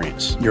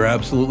experience. You're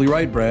absolutely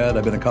right, Brad.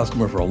 I've been a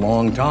customer for a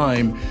long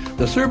time.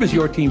 The service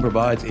your team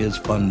provides is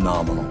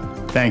phenomenal.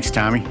 Thanks,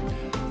 Tommy.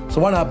 So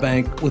why not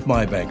bank with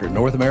my banker,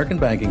 North American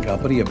Banking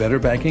Company, a better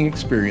banking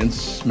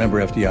experience, member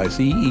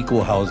FDIC,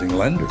 equal housing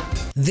lender.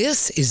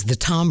 This is the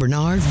Tom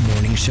Barnard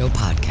Morning Show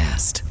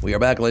podcast. We are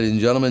back, ladies and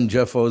gentlemen.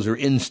 Jeff Pfoser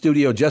in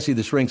studio. Jesse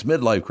the Shrink's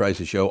Midlife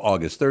Crisis Show,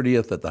 August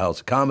 30th at the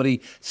House of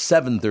Comedy.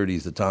 7:30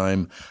 is the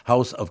time.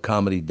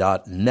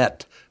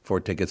 houseofcomedy.net for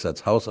tickets.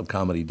 That's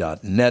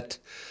houseofcomedy.net.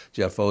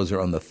 Jeff Pfoser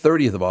on the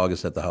 30th of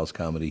August at the House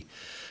Comedy.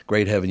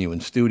 Great having you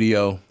in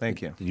studio.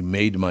 Thank you. You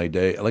made my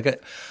day.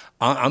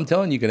 I'm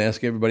telling you, you can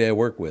ask everybody I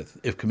work with.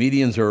 If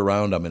comedians are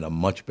around, I'm in a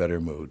much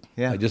better mood.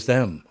 Yeah. I just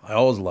am. I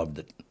always loved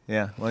it.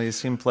 Yeah, well, you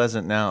seem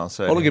pleasant now.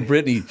 So look at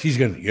Brittany. She's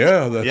going,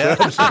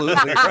 that's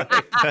absolutely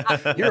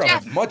right. You're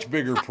a much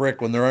bigger prick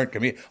when there aren't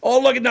comedians. Oh,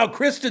 look at now,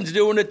 Kristyn's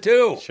doing it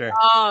too. Sure.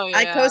 Oh, yeah.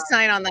 I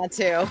co-sign on that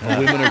too.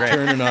 Women are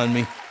turning on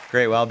me.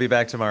 Great. Well, I'll be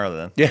back tomorrow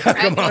then. Yeah,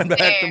 come on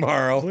back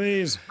tomorrow.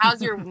 Please.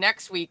 How's your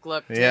next week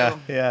look, too?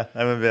 Yeah,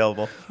 I'm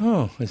available.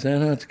 Oh, is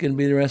that how it's going to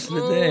be the rest of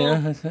the day,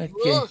 huh?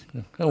 Okay.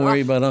 Don't worry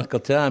about Uncle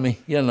Tommy,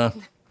 you know.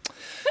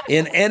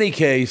 In any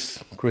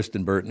case,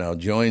 Kristyn Burtt now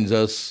joins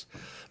us.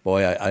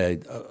 Boy, a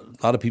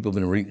lot of people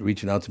have been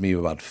reaching out to me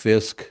about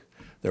Fisk.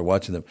 They're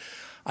watching them.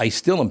 I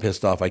still am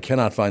pissed off. I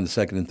cannot find the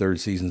second and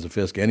third seasons of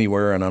Fisk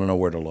anywhere, and I don't know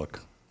where to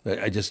look. When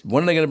are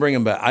they going to bring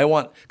them back?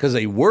 Because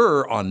they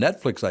were on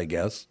Netflix, I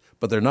guess,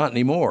 but they're not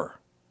anymore.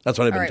 That's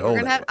what I've been told.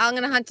 I'm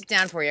going to hunt it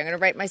down for you. I'm going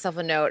to write myself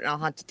a note, and I'll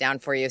hunt it down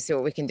for you, see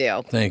what we can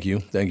do. Thank you.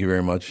 Thank you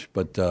very much.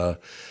 But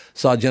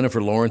saw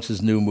Jennifer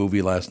Lawrence's new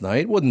movie last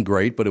night. It wasn't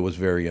great, but it was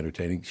very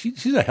entertaining.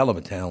 She's a hell of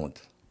a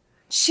talent.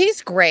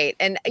 She's great.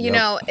 And, you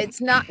know,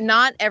 it's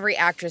not every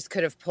actress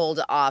could have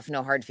pulled off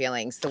No Hard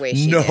Feelings the way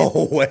she did.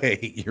 No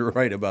way. You're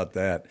right about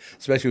that,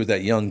 especially with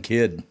that young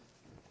kid.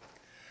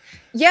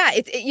 Yeah,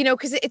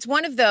 because it's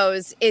one of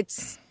those.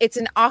 It's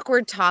an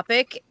awkward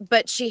topic,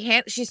 but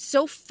she's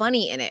so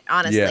funny in it.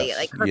 Honestly,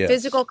 yes, her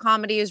physical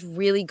comedy is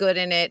really good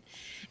in it,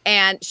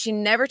 and she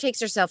never takes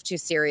herself too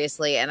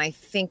seriously. And I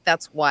think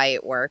that's why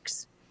it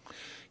works.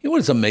 You know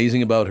what's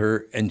amazing about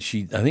her, and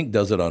she I think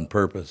does it on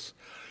purpose.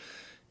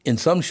 In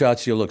some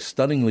shots, she'll look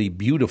stunningly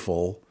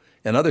beautiful,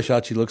 and other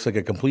shots, she looks like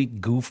a complete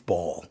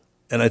goofball.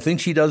 And I think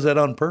she does that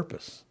on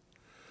purpose.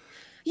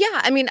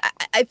 Yeah, I mean,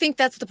 I think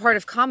that's the part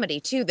of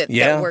comedy, too, that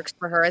works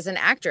for her as an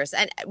actress.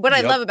 And what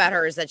I love about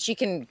her is that she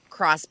can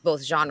cross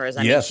both genres.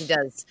 I mean, she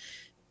does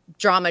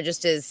drama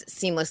just as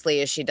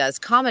seamlessly as she does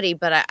comedy.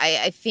 But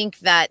I think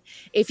that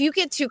if you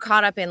get too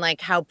caught up in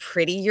like how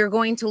pretty you're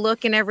going to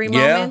look in every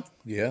moment,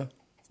 it's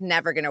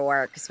never going to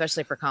work,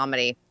 especially for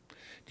comedy.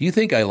 Do you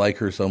think I like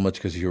her so much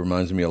because she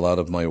reminds me a lot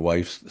of my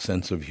wife's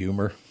sense of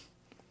humor?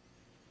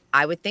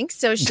 I would think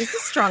so. She's a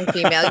strong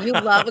female. You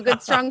love a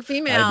good strong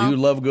female. I do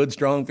love good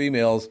strong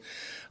females.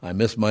 I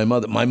miss my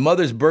mother. My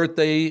mother's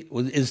birthday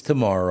is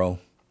tomorrow.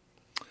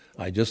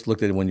 I just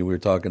looked at it when you were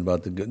talking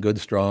about the good,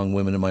 strong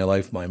women in my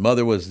life. My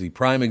mother was the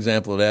prime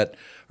example of that.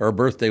 Her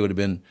birthday would have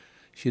been,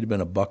 she'd have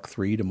been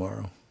 $103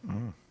 tomorrow.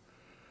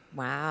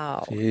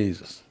 Wow.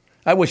 Jesus.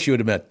 I wish you would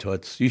have met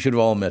Toots. You should have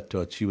all met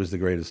Toots. She was the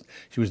greatest.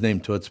 She was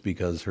named Toots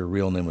because her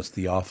real name was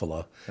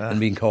Theophila. And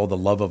being called the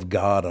love of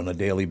God on a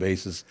daily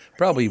basis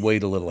probably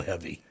weighed a little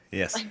heavy.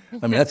 Yes.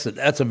 I mean,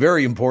 that's a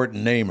very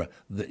important name.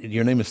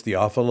 Your name is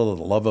Theophila,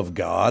 the love of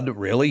God?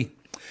 Really?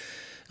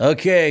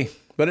 Okay.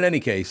 But in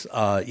any case,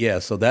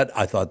 so that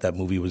I thought that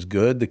movie was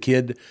good. The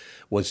kid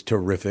was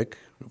terrific.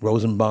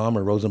 Rosenbaum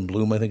or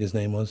Rosenblum, I think his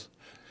name was.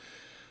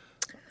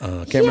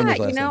 Can't remember his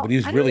last name, but he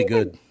was really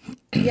good.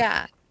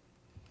 Yeah.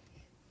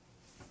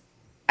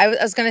 I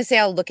was going to say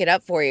I'll look it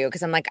up for you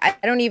because I'm like, I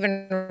don't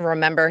even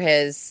remember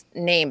his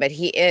name, but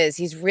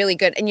he's really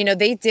good. And,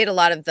 they did a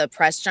lot of the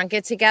press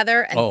junket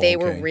together and they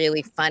were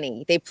really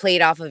funny. They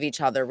played off of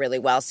each other really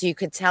well. So you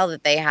could tell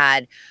that they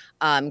had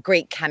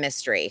great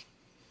chemistry.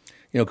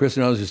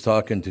 Kristyn, I was just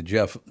talking to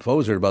Jeff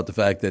Pfoser about the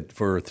fact that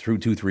through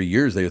 2-3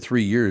 years, there were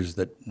 3 years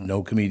that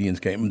no comedians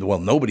came. Well,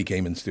 nobody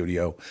came in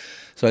studio.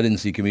 So I didn't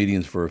see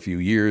comedians for a few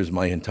years.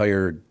 My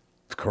entire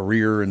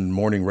career in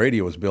morning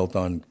radio was built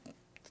on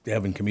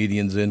having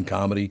comedians in.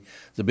 Comedy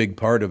is a big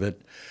part of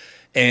it.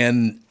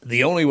 And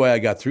the only way I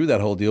got through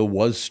that whole deal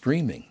was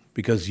streaming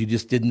because you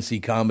just didn't see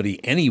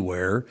comedy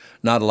anywhere.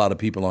 Not a lot of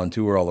people on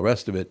tour, all the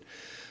rest of it.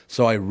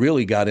 So I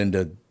really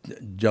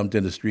jumped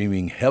into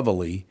streaming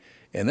heavily.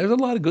 And there's a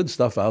lot of good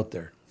stuff out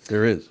there.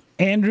 There is.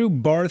 Andrew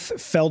Barth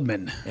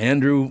Feldman.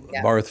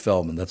 Barth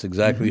Feldman. That's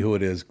exactly who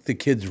it is. The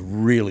kid's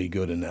really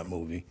good in that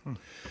movie.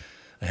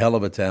 A hell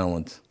of a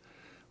talent.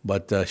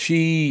 But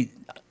she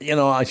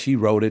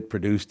wrote it,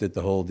 produced it,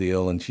 the whole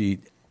deal. And she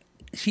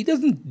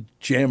doesn't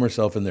jam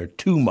herself in there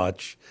too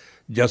much,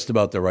 just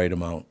about the right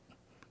amount.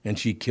 And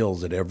she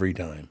kills it every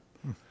time.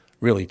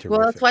 Really terrific.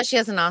 Well, that's why she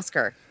has an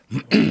Oscar.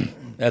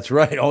 That's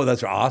right. Oh,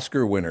 that's an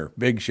Oscar winner.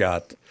 Big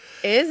shot.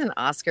 It is an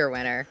Oscar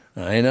winner.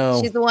 I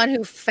know. She's the one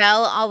who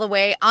fell on the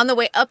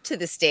way up to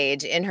the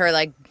stage in her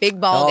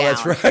big ball gown.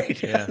 That's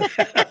right. Yeah.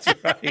 That's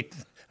right.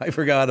 I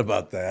forgot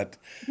about that.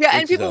 Yeah,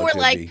 and people were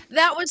like,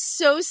 that was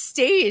so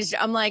staged.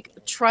 I'm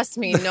like, trust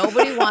me,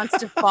 nobody wants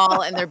to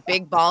fall in their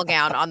big ball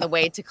gown on the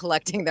way to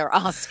collecting their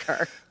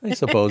Oscar. I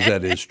suppose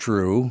that is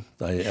true.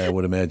 I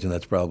would imagine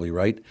that's probably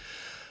right.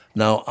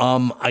 Now,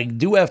 I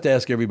do have to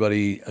ask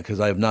everybody,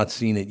 because I have not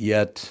seen it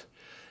yet,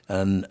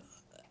 and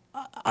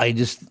I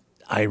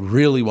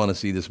really want to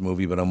see this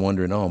movie, but I'm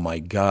wondering, oh my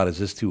God, is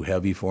this too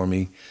heavy for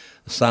me?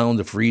 The Sound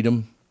of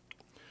Freedom.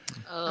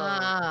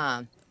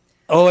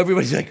 Oh,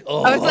 everybody's like,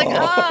 oh. I was like,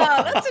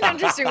 that's an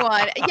interesting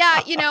one. Yeah,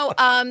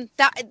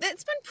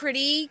 that's been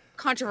pretty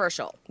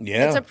controversial.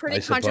 Yeah, it's a pretty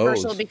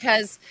controversial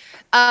because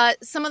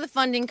some of the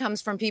funding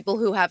comes from people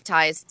who have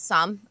ties.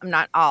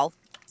 Not all.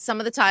 Some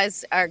of the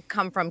ties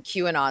come from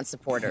QAnon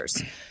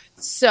supporters.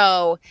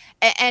 So,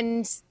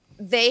 and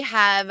they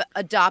have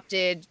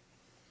adopted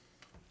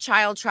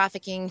child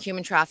trafficking,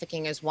 human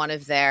trafficking as one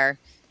of their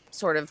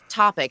sort of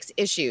topics,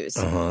 issues,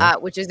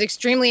 which is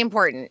extremely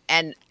important.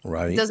 And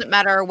it doesn't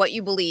matter what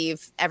you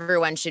believe,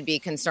 everyone should be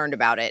concerned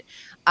about it.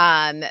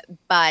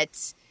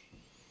 But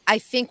I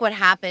think what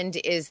happened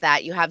is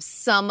that you have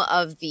some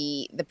of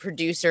the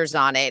producers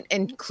on it,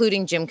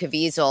 including Jim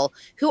Caviezel,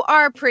 who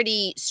are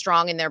pretty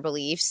strong in their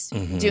beliefs,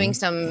 doing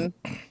some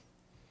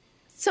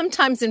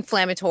sometimes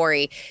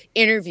inflammatory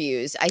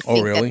interviews. I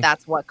think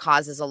that's what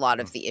causes a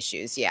lot of the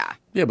issues. Yeah.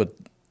 Yeah, but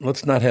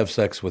let's not have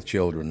sex with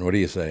children. What do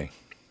you say?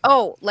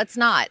 Oh, let's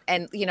not.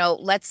 And,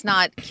 let's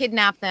not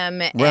kidnap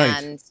them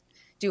and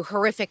do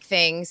horrific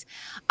things.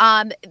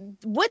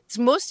 What's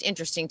most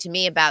interesting to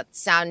me about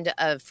Sound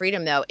of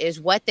Freedom, though, is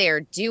what they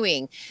are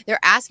doing. They're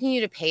asking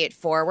you to pay it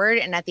forward.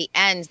 And at the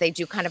end, they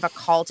do kind of a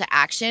call to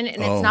action.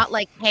 And it's not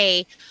like,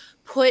 hey,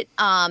 put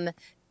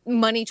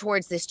money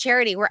towards this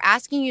charity. We're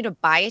asking you to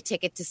buy a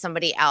ticket to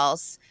somebody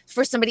else,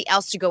 for somebody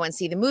else to go and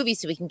see the movie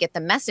so we can get the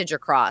message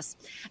across.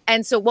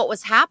 And so what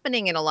was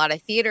happening in a lot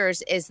of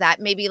theaters is that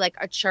maybe like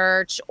a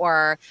church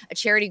or a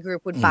charity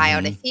group would buy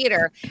out a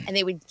theater and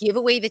they would give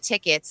away the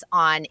tickets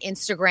on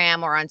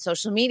Instagram or on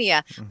social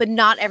media, but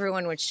not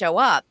everyone would show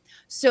up.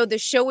 So the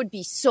show would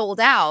be sold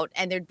out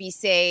and there'd be,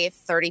 say,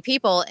 30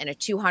 people in a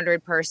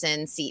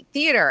 200-person seat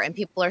theater. And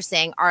people are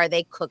saying, are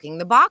they cooking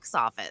the box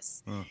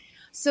office?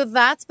 So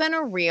that's been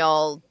a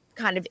real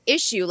kind of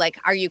issue. Like,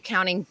 are you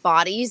counting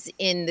bodies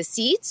in the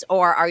seats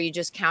or are you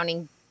just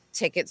counting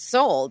tickets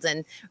sold?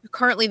 And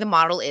currently the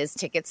model is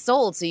tickets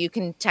sold. So you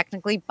can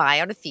technically buy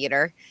out a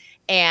theater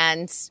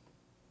and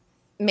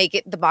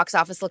make the box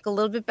office look a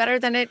little bit better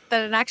than it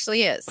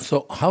actually is.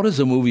 So how does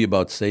a movie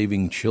about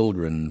saving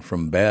children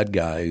from bad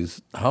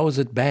guys, how is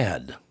it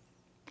bad?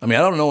 I mean,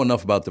 I don't know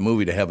enough about the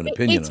movie to have an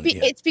opinion on it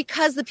yet. It's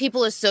because the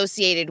people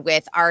associated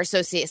with are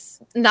associates,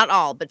 not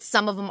all, but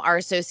some of them are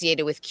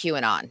associated with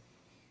QAnon. You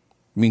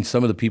mean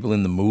some of the people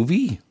in the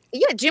movie?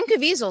 Yeah, Jim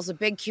Caviezel's a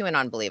big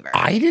QAnon believer.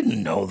 I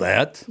didn't know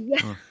that.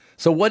 Yeah.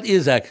 So what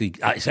is actually,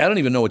 I don't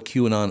even know what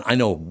QAnon, I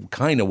know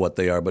kind of what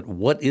they are, but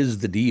what is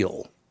the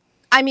deal?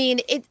 I mean,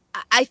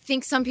 I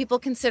think some people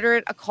consider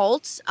it a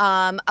cult.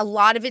 A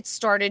lot of it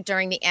started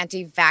during the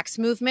anti-vax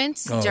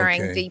movement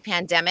during the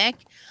pandemic.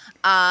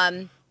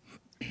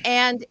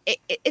 And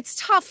it's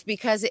tough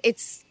because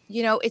it's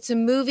a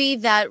movie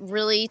that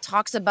really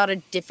talks about a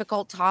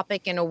difficult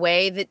topic in a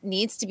way that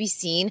needs to be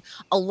seen.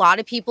 A lot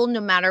of people, no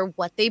matter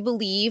what they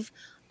believe,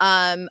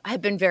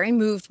 have been very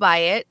moved by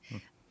it.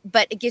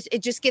 But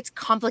it just gets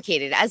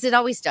complicated, as it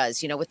always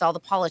does, with all the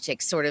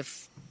politics sort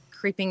of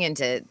creeping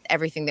into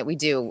everything that we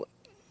do.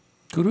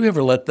 Could we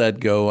ever let that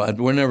go?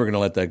 We're never going to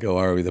let that go,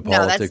 are we? The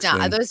politics. No, that's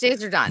done. Those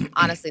days are done.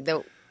 Honestly,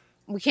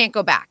 we can't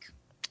go back.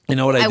 You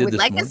know what I did would this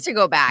like morning? us to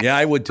go back. Yeah,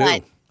 I would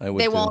too.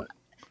 They won't.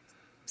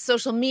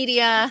 Social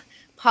media,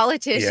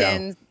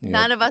 politicians,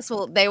 none of us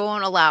will. They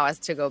won't allow us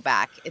to go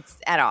back. It's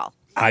at all.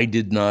 I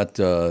did not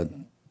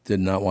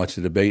watch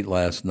the debate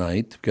last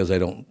night because I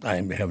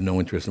have no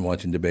interest in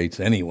watching debates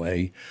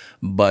anyway.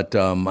 But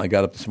I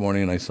got up this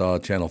morning and I saw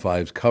Channel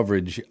 5's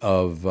coverage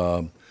of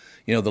the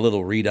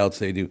little readouts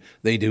they do.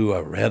 They do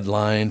a red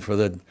line for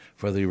the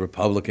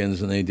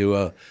Republicans, and they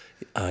do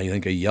I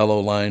think a yellow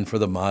line for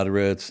the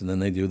moderates, and then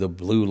they do the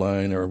blue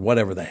line or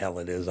whatever the hell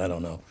it is. I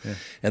don't know. Yeah.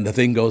 And the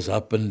thing goes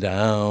up and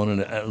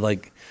down,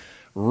 and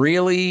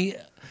really.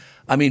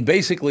 I mean,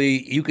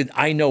 basically,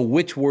 I know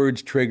which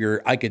words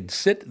trigger. I could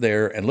sit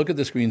there and look at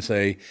the screen and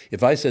say,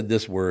 if I said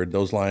this word,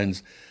 those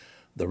lines,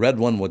 the red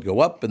one would go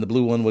up and the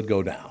blue one would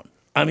go down.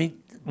 I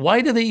mean,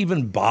 why do they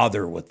even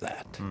bother with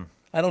that?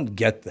 I don't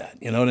get that.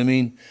 You know what I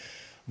mean?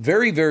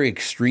 Very, very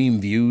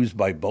extreme views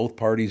by both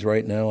parties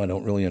right now. I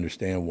don't really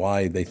understand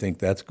why they think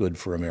that's good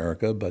for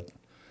America, but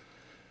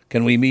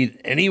can we meet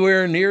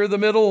anywhere near the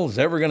middle? Is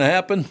that ever going to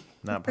happen?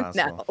 Not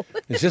possible. No.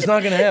 It's just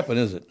not going to happen,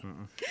 is it?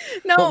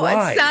 No,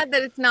 it's sad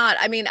that it's not.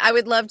 I mean, I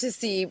would love to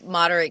see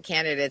moderate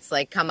candidates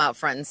come out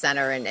front and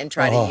center and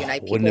try to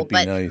unite people. Wouldn't it be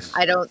but nice?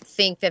 I don't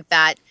think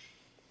that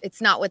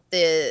it's not what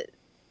the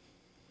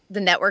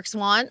networks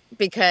want,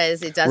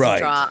 because it doesn't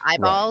draw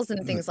eyeballs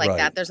and things like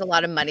that. There's a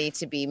lot of money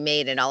to be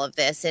made in all of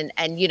this. And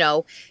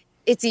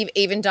it's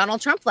even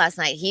Donald Trump last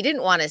night. He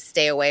didn't want to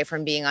stay away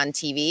from being on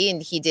TV,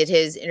 and he did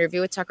his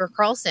interview with Tucker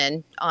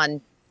Carlson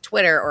on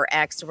Twitter or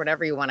X or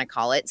whatever you want to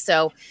call it.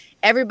 So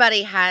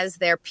everybody has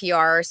their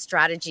PR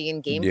strategy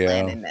and game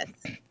plan in this.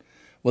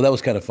 Well, that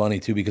was kind of funny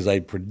too, because I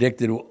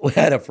predicted, we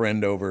had a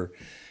friend over,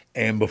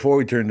 and before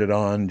we turned it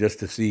on, just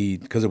to see,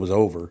 because it was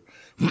over,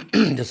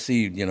 just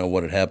see,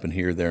 what had happened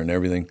here, there, and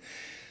everything.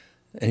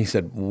 And he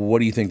said, what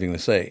do you think they're going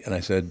to say? And I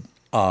said,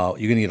 you're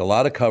going to get a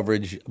lot of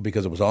coverage,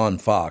 because it was on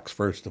Fox,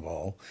 first of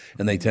all,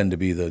 and they tend to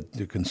be the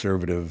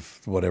conservative,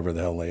 whatever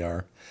the hell they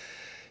are.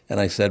 And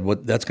I said,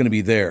 that's going to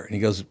be there. And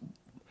he goes,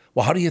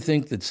 well, how do you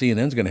think that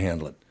CNN's going to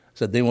handle it? I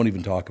said, they won't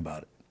even talk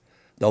about it.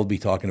 They'll be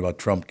talking about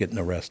Trump getting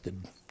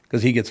arrested,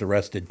 because he gets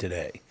arrested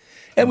today.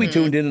 And we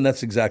tuned in, and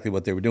that's exactly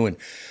what they were doing.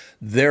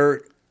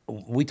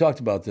 We talked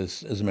about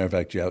this, as a matter of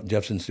fact.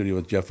 Jeff's in studio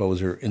with Jeff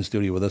Pfoser, in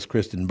studio with us,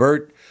 Kristyn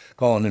Burtt,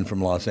 calling in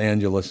from Los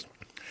Angeles.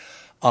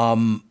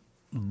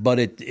 But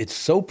it's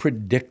so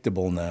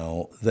predictable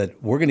now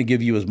that we're going to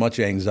give you as much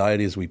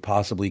anxiety as we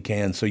possibly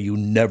can, so you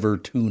never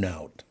tune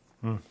out.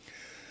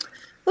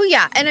 Well,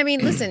 yeah. And I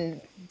mean,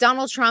 listen,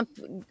 Donald Trump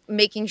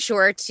making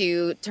sure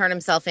to turn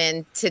himself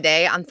in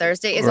today on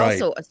Thursday is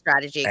also a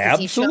strategy, because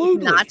he chose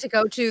not to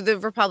go to the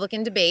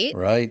Republican debate.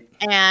 Right.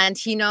 And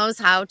he knows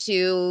how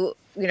to,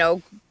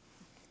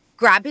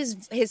 grab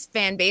his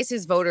fan base,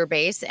 his voter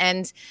base,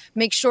 and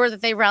make sure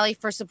that they rally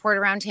for support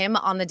around him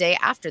on the day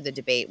after the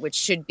debate, which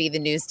should be the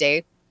news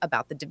day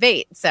about the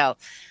debate. So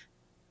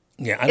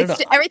yeah, I don't know.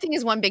 Everything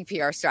is one big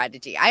PR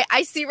strategy.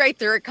 I see right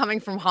through it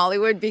coming from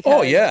Hollywood,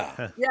 because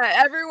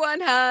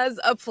everyone has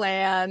a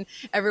plan.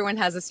 Everyone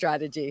has a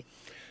strategy.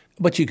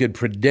 But you could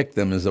predict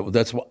them.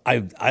 That's what I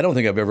don't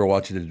think I've ever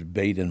watched a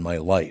debate in my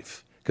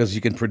life, because you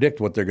can predict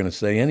what they're going to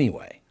say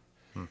anyway.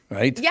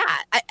 Right? Yeah.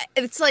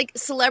 It's like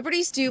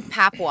celebrities do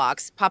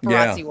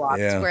paparazzi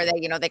walks, where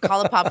they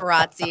call a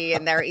paparazzi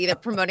and they're either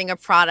promoting a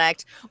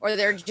product, or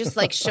they're just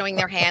showing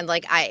their hand,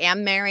 I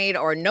am married,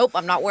 or nope,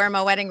 I'm not wearing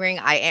my wedding ring.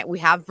 We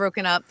have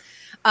broken up.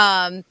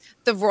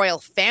 The royal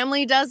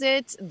family does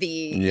it.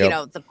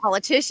 The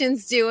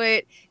politicians do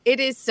it. It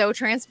is so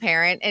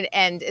transparent,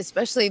 and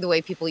especially the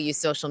way people use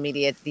social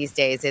media these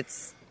days.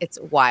 It's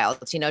wild.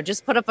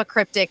 Just put up a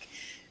cryptic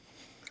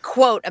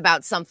quote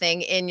about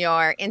something in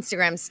your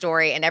Instagram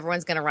story, and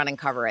everyone's going to run and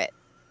cover it.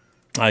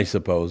 I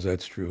suppose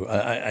that's true.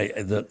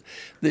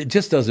 It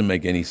just doesn't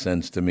make any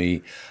sense to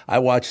me. I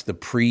watched the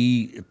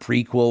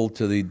prequel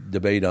to the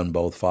debate on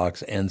both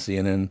Fox and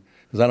CNN,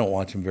 because I don't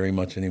watch them very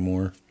much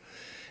anymore.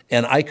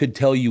 And I could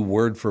tell you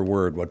word for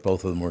word what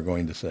both of them were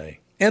going to say.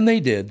 And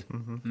they did.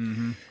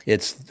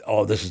 It's,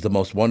 this is the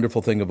most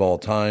wonderful thing of all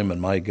time.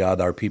 And my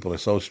God, our people are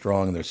so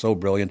strong and they're so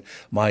brilliant.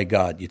 My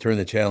God, you turn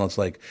the channel, it's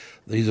like,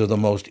 these are the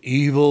most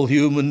evil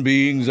human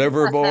beings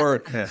ever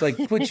born. It's like,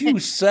 would you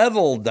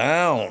settle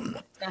down?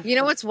 You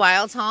know what's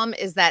wild, Tom,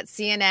 is that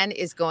CNN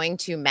is going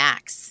to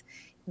Max.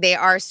 They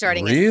are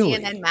starting a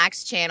CNN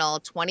Max channel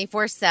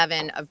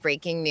 24/7 of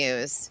breaking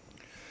news.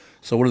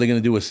 So what are they going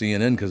to do with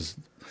CNN? Because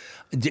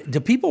do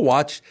people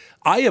watch?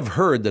 I have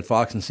heard that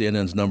Fox and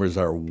CNN's numbers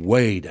are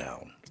way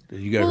down.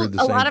 You guys heard the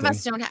same thing? A lot of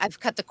us have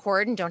cut the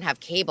cord and don't have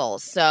cable.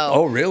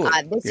 So really?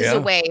 This is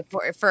a way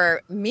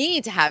for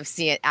me to have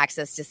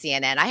access to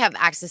CNN. I have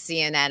access to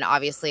CNN,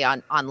 obviously,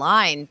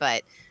 online,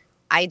 but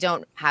I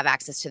don't have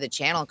access to the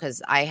channel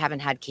because I haven't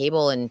had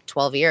cable in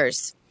 12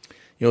 years.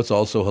 You know what's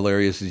also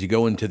hilarious is you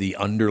go into the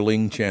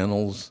underling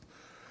channels.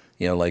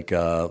 You know, like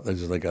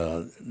there's like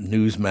a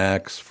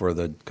Newsmax for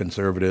the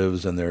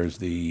conservatives, and there's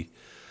the,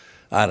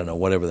 I don't know,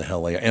 whatever the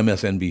hell they are,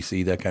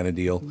 MSNBC, that kind of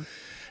deal.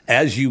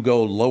 As you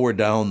go lower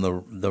down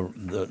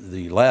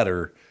the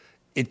ladder,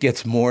 it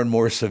gets more and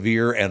more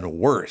severe and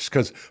worse.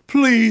 Because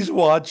please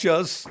watch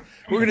us.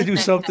 We're going to do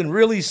something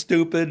really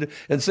stupid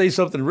and say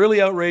something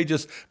really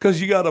outrageous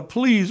because you got to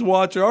please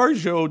watch our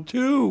show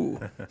too.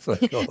 Like,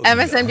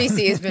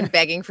 MSNBC has been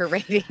begging for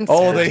ratings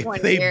for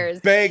 20 years.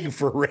 Beg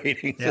for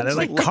ratings. Yeah, they're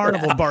like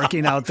carnival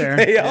barking out there.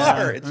 They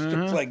are. It's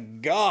just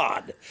like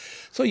God.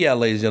 So yeah,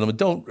 ladies and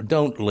gentlemen,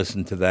 don't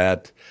listen to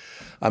that.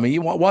 I mean,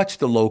 you watch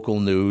the local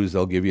news.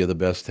 They'll give you the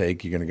best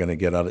take you're going to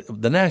get out of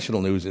it. The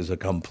national news is a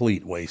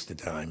complete waste of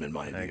time, in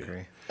my view. I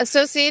agree.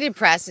 Associated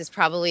Press is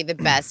probably the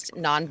best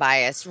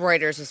non-biased.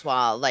 Reuters as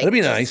well. Like, that'd be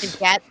nice. To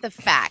get the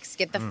facts.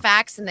 Get the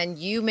facts, and then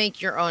you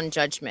make your own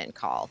judgment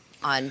call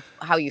on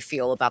how you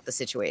feel about the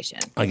situation.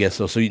 I guess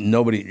so. So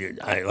nobody,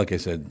 like I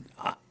said,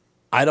 I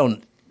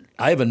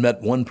haven't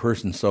met one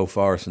person so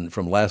far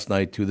from last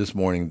night to this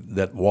morning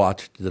that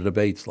watched the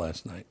debates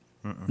last night.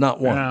 Not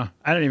one. No,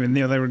 I didn't even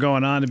know they were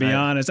going on, to be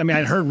honest. I mean,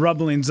 I heard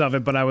rumblings of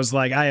it, but I was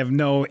like, I have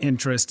no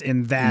interest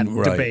in that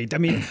debate. I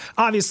mean,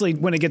 obviously,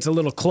 when it gets a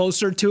little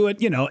closer to it,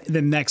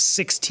 the next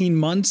 16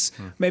 months,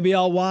 maybe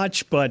I'll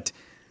watch. But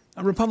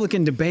a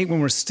Republican debate when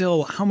we're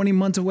still how many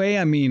months away?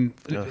 I mean,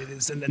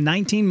 is it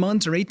 19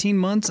 months or 18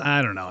 months?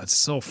 I don't know. It's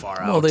so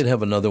far out. Well, they'd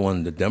have another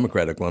one, the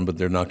Democratic one, but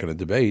they're not going to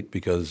debate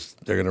because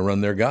they're going to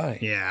run their guy.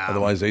 Yeah.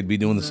 Otherwise, they'd be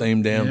doing the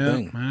same damn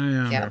thing.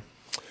 Yeah.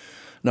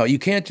 No, you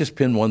can't just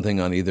pin one thing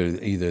on either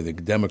the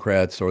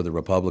Democrats or the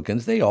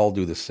Republicans. They all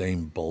do the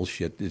same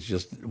bullshit. It's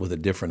just with a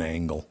different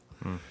angle.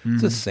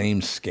 It's the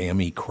same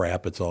scammy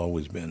crap it's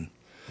always been.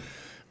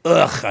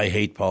 Ugh, I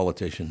hate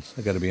politicians.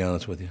 I got to be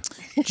honest with you.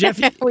 Jeff,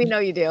 we know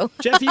you do.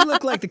 Jeff, you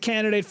look like the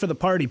candidate for the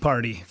party,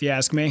 if you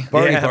ask me.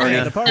 Party.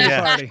 The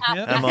party.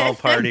 Yep. I'm all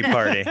party.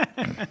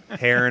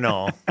 Hair and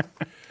all.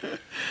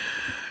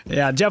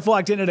 Yeah, Jeff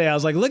walked in today. I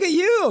was like, look at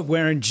you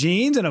wearing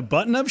jeans and a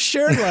button-up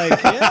shirt.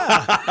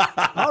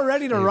 Like, all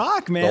ready to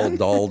rock, man. All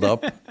dolled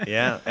up.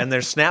 Yeah, and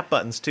there's snap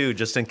buttons, too,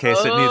 just in case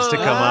it needs to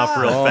come off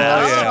real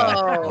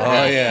fast.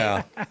 Oh,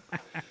 yeah.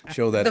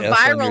 Show that the S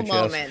on your viral chest.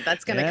 moment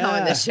that's going to come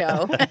in the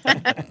show.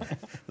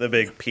 The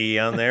big P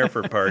on there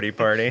for party.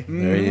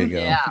 There you go.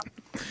 Yeah.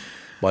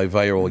 By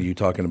viral, you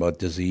talking about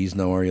disease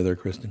now, are you there,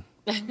 Kristyn?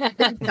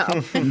 No.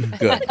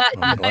 Good.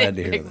 I'm glad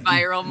to hear big that.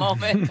 viral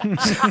moment.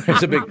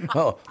 It's a big, I'm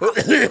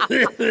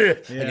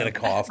going to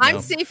cough now.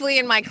 I'm safely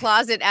in my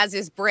closet, as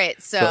is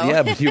Britt. So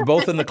yeah, but you're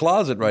both in the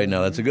closet right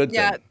now. That's a good thing.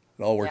 Yeah. It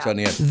all works on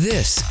the end.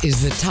 This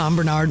is the Tom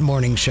Barnard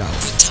Morning Show.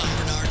 The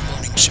Tom Barnard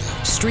Morning Show.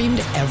 Streamed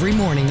every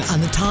morning on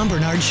the Tom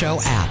Barnard Show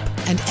app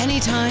and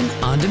anytime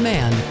on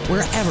demand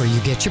wherever you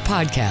get your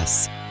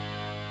podcasts.